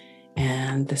other.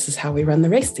 And this is how we run the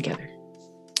race together.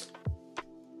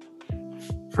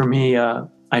 For me,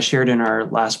 I shared in our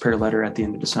last prayer letter at the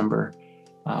end of December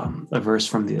a verse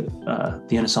from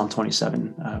the end of Psalm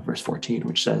 27, verse 14,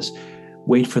 which says,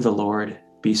 "Wait for the Lord,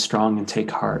 be strong and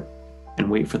take heart, and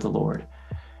wait for the Lord."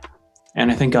 And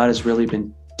I think God has really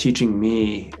been teaching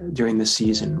me during this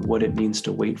season what it means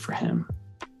to wait for him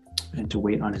and to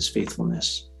wait on his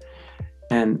faithfulness.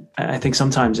 And I think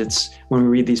sometimes it's when we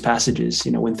read these passages,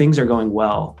 when things are going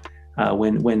well,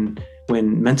 when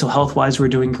mental health wise we're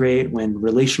doing great, when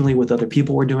relationally with other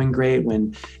people we're doing great,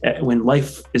 when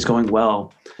life is going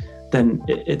well, then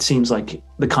it seems like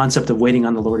the concept of waiting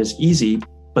on the Lord is easy.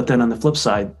 But then on the flip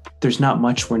side, there's not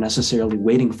much we're necessarily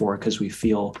waiting for because we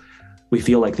feel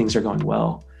like things are going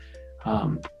well.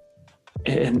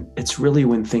 And it's really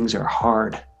when things are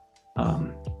hard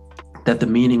that the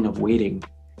meaning of waiting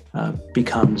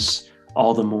becomes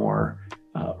all the more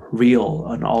real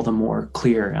and all the more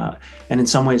clear. And in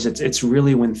some ways, it's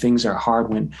really when things are hard,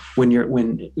 when you're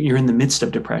in the midst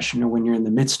of depression, or when you're in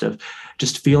the midst of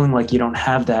just feeling like you don't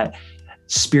have that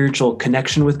spiritual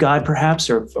connection with God, perhaps,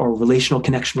 or relational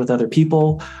connection with other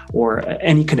people, or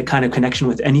any kind of connection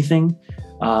with anything,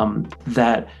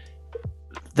 that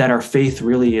our faith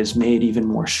really is made even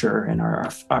more sure, and our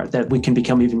that we can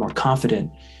become even more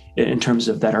confident in terms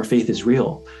of that our faith is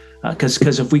real.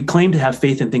 Because if we claim to have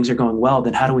faith and things are going well,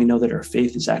 then how do we know that our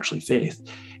faith is actually faith?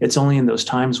 It's only in those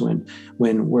times when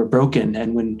we're broken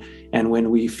and when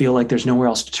we feel like there's nowhere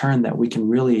else to turn that we can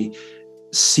really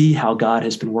see how God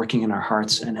has been working in our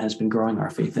hearts and has been growing our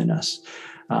faith in us.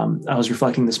 I was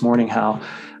reflecting this morning how,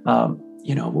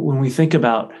 when we think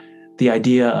about the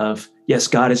idea of, yes,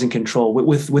 God is in control.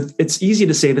 With it's easy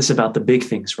to say this about the big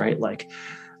things, right? Like,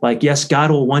 yes,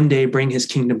 God will one day bring his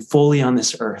kingdom fully on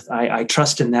this earth. I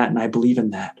trust in that and I believe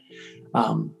in that.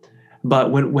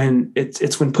 But when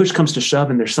push comes to shove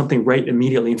and there's something right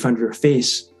immediately in front of your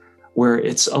face where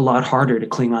it's a lot harder to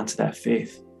cling on to that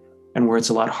faith, and where it's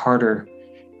a lot harder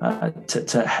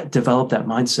to develop that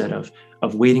mindset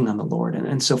of waiting on the Lord.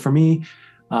 And so for me,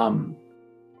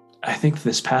 I think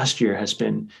this past year has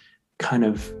been kind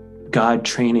of God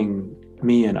training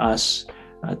me and us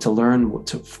to learn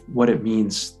what it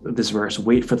means, this verse,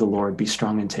 wait for the Lord, be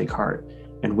strong and take heart,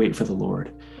 and wait for the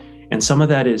Lord. And some of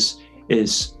that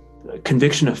is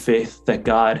conviction of faith that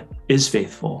God is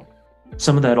faithful.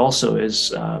 Some of that also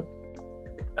is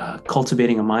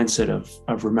cultivating a mindset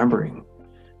of remembering,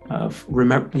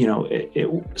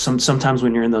 sometimes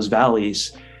when you're in those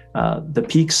valleys, the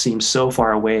peaks seem so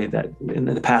far away that in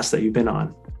the past that you've been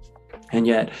on. And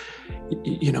yet,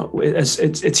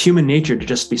 it's human nature to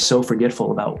just be so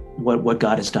forgetful about what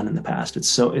God has done in the past.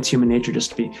 It's human nature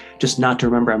just not to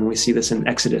remember. I mean, we see this in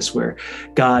Exodus where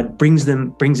God brings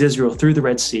Israel through the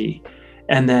Red Sea,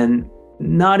 and then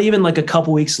not even like a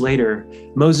couple weeks later,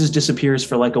 Moses disappears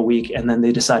for like a week, and then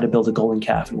they decide to build a golden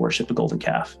calf and worship a golden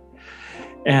calf.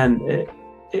 And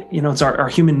it's our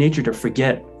human nature to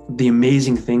forget the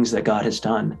amazing things that God has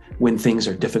done when things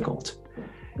are difficult.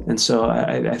 And so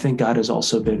I think God has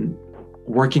also been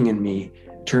working in me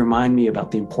to remind me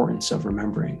about the importance of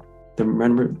remembering, the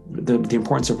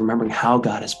importance of remembering how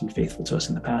God has been faithful to us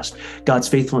in the past. God's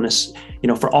faithfulness,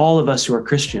 for all of us who are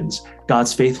Christians,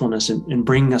 God's faithfulness in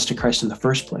bringing us to Christ in the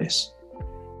first place,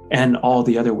 and all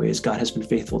the other ways God has been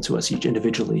faithful to us each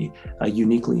individually,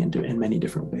 uniquely in many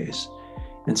different ways.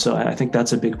 And so I think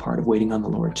that's a big part of waiting on the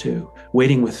Lord too,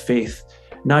 waiting with faith,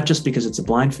 not just because it's a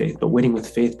blind faith, but waiting with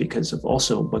faith because of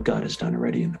also what God has done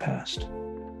already in the past.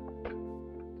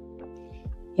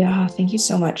 Yeah, thank you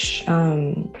so much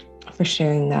for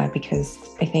sharing that, because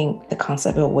I think the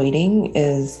concept of waiting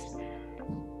is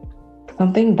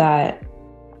something that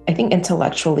I think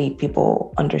intellectually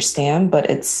people understand, but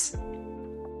it's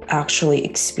actually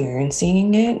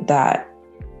experiencing it that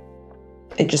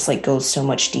it just goes so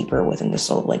much deeper within the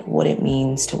soul, what it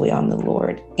means to wait on the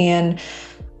Lord, and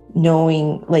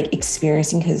knowing,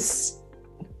 experiencing his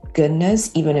goodness,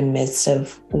 even in midst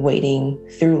of waiting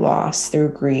through loss, through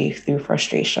grief, through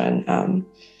frustration.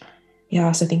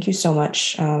 So thank you so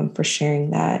much for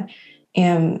sharing that.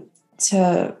 And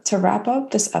to wrap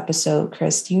up this episode,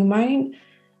 Chris, do you mind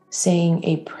saying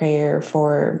a prayer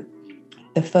for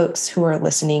the folks who are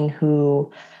listening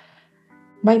who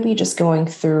might be just going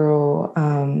through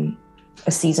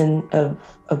a season of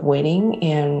waiting,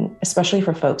 and especially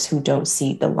for folks who don't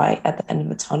see the light at the end of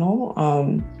the tunnel?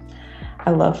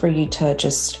 I'd love for you to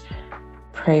just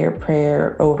pray a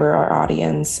prayer over our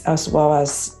audience, as well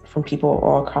as from people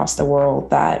all across the world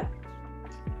that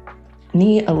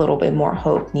need a little bit more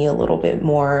hope, need a little bit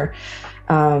more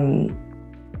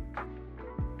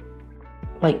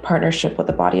partnership with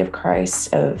the body of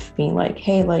Christ, of being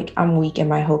hey, I'm weak in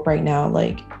my hope right now.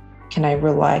 Can I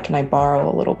rely? Can I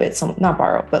borrow a little bit? Not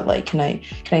borrow, but can I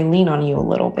lean on you a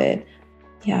little bit?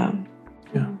 Yeah.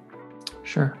 Yeah,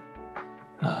 sure.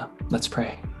 Let's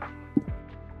pray.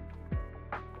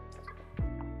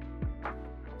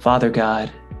 Father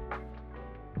God,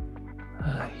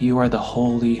 you are the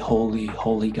holy, holy,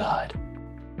 holy God.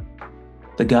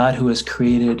 The God who has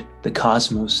created the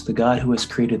cosmos, the God who has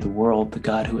created the world, the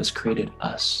God who has created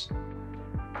us.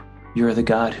 You are the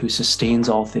God who sustains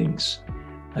all things.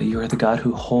 You are the God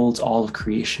who holds all of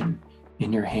creation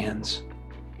in your hands.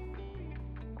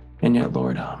 And yet,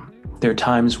 Lord, there are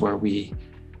times where we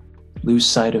lose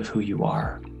sight of who you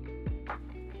are.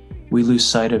 We lose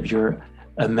sight of your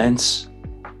immense,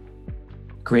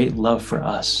 great love for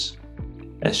us,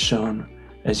 as shown,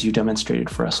 as you demonstrated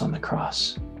for us on the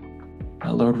cross.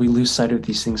 Lord, we lose sight of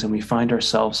these things, and we find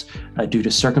ourselves, due to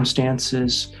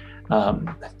circumstances,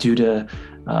 due to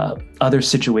other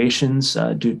situations,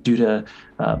 due to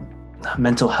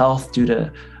mental health, due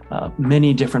to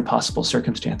many different possible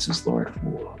circumstances, Lord.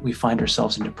 We find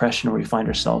ourselves in depression, or we find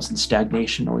ourselves in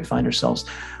stagnation, or we find ourselves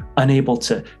unable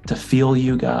to feel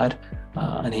you, God,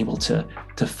 unable to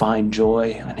find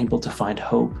joy, unable to find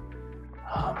hope,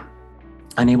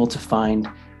 unable to find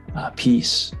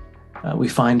peace. We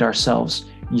find ourselves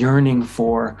yearning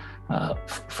for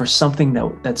something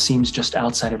that seems just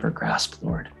outside of our grasp,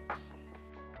 Lord.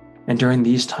 And during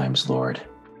these times, Lord,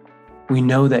 we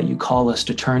know that you call us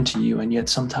to turn to you, and yet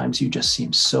sometimes you just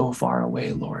seem so far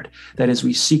away, Lord, that as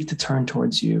we seek to turn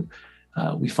towards you,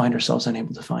 we find ourselves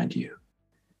unable to find you.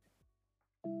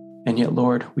 And yet,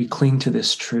 Lord, we cling to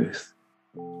this truth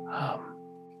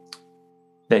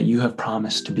that you have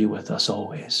promised to be with us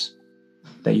always,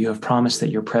 that you have promised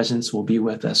that your presence will be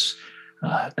with us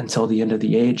until the end of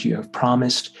the age. You have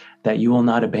promised that you will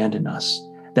not abandon us,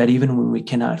 that even when we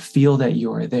cannot feel that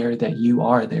you are there, that you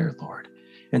are there, Lord.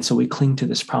 And so we cling to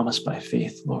this promise by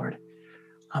faith, Lord,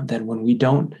 that when we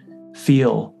don't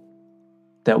feel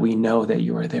that we know that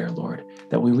you are there, Lord,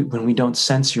 that when we don't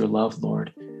sense your love,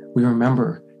 Lord, we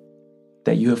remember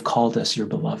that you have called us your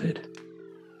beloved,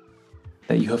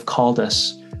 that you have called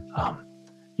us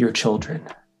your children,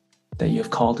 that you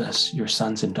have called us your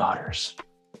sons and daughters.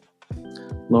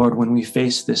 Lord, when we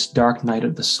face this dark night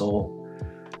of the soul,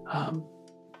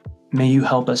 may you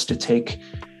help us to take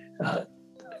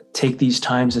these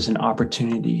times as an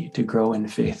opportunity to grow in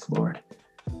faith, Lord.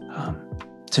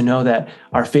 To know that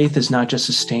our faith is not just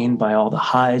sustained by all the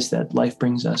highs that life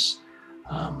brings us,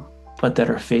 but that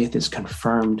our faith is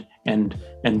confirmed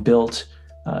and built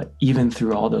even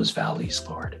through all those valleys,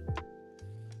 Lord.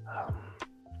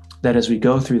 That as we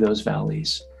go through those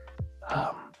valleys,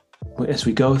 as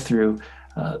we go through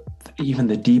even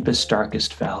the deepest,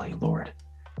 darkest valley, Lord,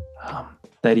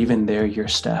 that even there your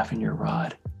staff and your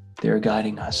rod, they are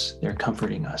guiding us, they're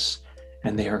comforting us,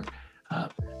 and they are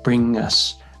bringing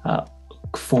us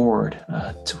forward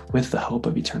with the hope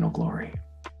of eternal glory.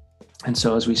 And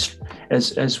so as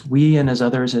we and as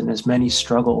others and as many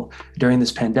struggle during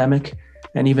this pandemic,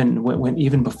 and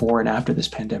even before and after this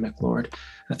pandemic, Lord,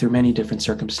 through many different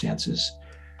circumstances,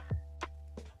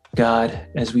 God,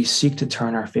 as we seek to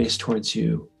turn our face towards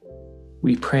you,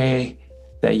 we pray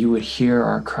that you would hear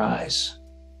our cries.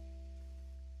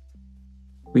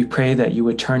 We pray that you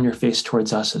would turn your face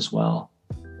towards us as well,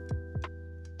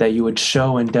 that you would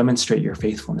show and demonstrate your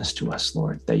faithfulness to us,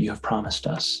 Lord, that you have promised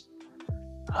us,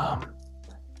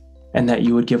 and that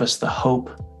you would give us the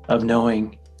hope of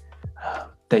knowing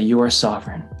that you are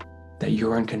sovereign, that you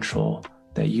are in control,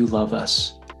 that you love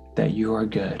us, that you are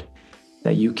good,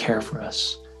 that you care for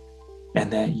us,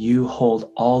 and that you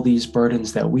hold all these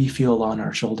burdens that we feel on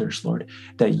our shoulders, Lord,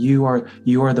 that you are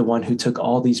the one who took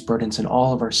all these burdens and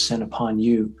all of our sin upon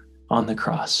you on the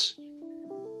cross.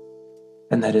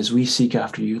 And that as we seek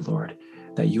after you, Lord,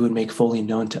 that you would make fully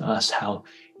known to us how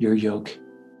your yoke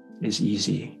is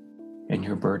easy and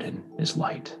your burden is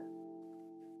light.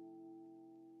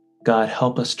 God,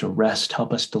 help us to rest,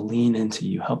 help us to lean into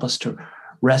you, help us to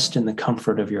rest in the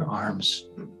comfort of your arms,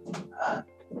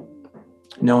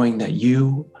 knowing that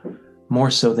you,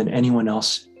 more so than anyone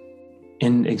else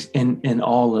in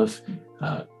all of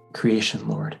creation,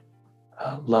 Lord,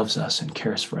 loves us and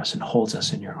cares for us and holds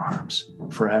us in your arms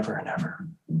forever and ever.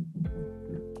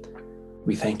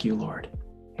 We thank you, Lord.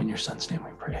 In your Son's name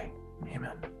we pray.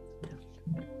 Amen.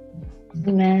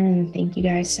 Amen. Thank you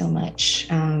guys so much.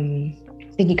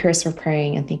 Thank you, Chris, for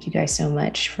praying, and thank you guys so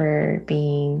much for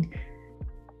being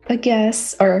a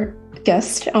guest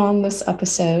on this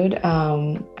episode.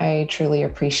 I truly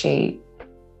appreciate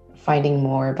finding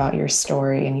more about your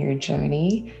story and your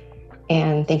journey.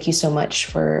 And thank you so much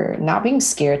for not being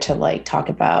scared to talk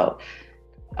about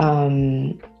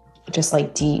just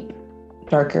deep,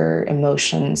 darker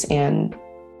emotions and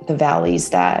the valleys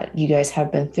that you guys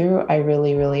have been through. I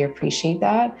really, really appreciate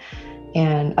that.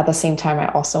 And at the same time, I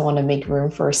also want to make room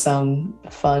for some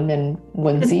fun and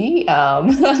whimsy.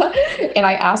 And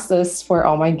I asked this for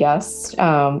all my guests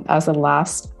as a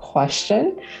last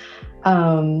question.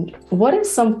 What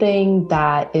is something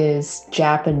that is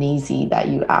Japanesey that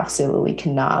you absolutely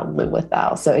cannot live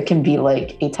without? So it can be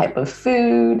a type of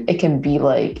food, it can be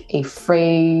a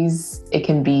phrase, it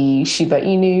can be Shiba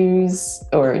Inus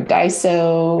or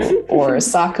Daiso or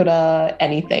Sakura,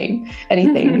 anything.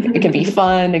 It can be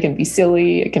fun, it can be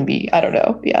silly, it can be, I don't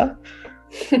know. Yeah.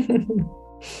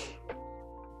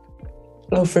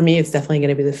 Well, for me, it's definitely going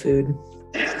to be the food.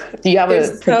 Do you have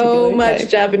There's so much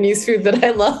Japanese food that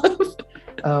I love.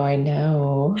 Oh, I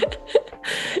know.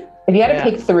 If you had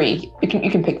to pick three, you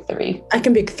can pick three. I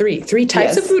can pick three. Three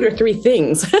types of food or three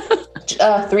things?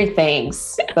 Three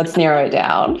things. Let's narrow it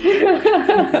down.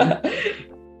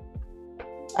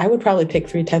 I would probably pick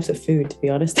three types of food, to be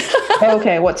honest.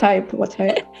 Okay, what type?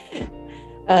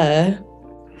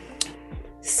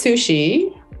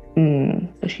 Sushi.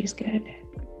 Sushi's good.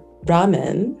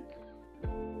 Ramen.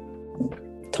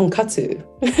 Tonkatsu.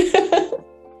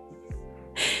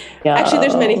 Actually,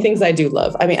 there's many things I do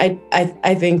love. I mean,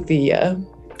 I think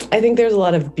I think there's a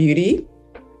lot of beauty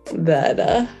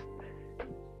that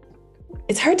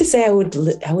it's hard to say I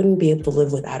wouldn't be able to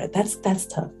live without it. That's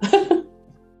tough.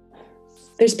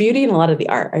 There's beauty in a lot of the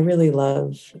art. I really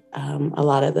love a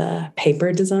lot of the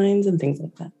paper designs and things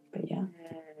like that. But yeah.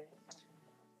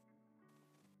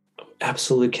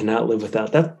 Absolutely cannot live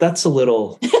without that. That's a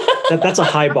little, that's a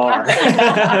high bar.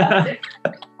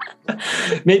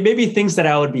 Maybe things that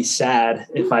I would be sad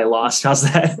if I lost. How's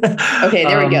that? Okay,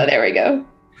 there we go.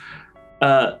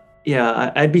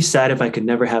 Yeah, I'd be sad if I could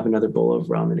never have another bowl of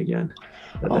ramen again.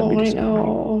 I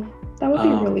know. That would be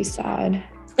really sad.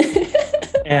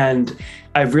 And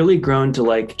I've really grown to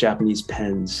like Japanese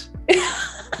pens.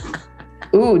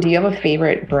 Ooh, do you have a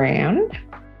favorite brand?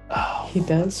 Oh, he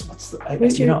does.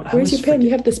 Where's your pen?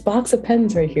 You have this box of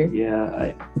pens right here.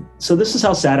 Yeah. So this is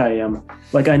how sad I am.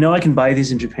 Like, I know I can buy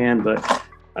these in Japan, but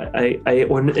I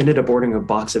ended up ordering a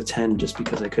box of 10 just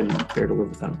because I couldn't bear to live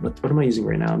without them. What am I using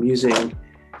right now? I'm using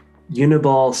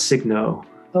Uniball Signo.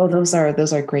 Oh, those are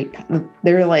great.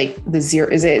 They're like the zero.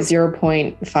 Is it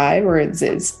 0.5 or is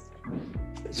it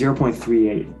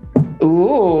 0.38?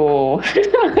 Ooh,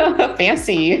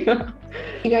 fancy.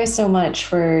 Thank you guys so much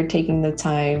for taking the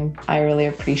time. I really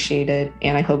appreciate it.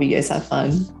 And I hope you guys have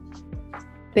fun.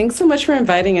 Thanks so much for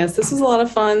inviting us. This was a lot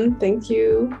of fun. Thank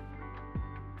you.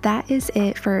 That is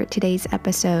it for today's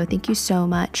episode. Thank you so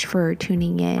much for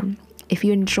tuning in. If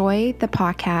you enjoyed the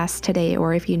podcast today,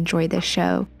 or if you enjoyed this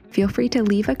show, feel free to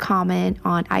leave a comment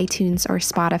on iTunes or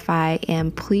Spotify,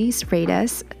 and please rate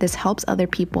us. This helps other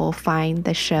people find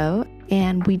the show,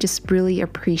 and we just really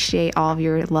appreciate all of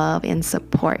your love and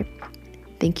support.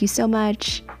 Thank you so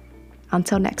much.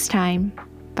 Until next time,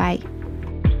 bye.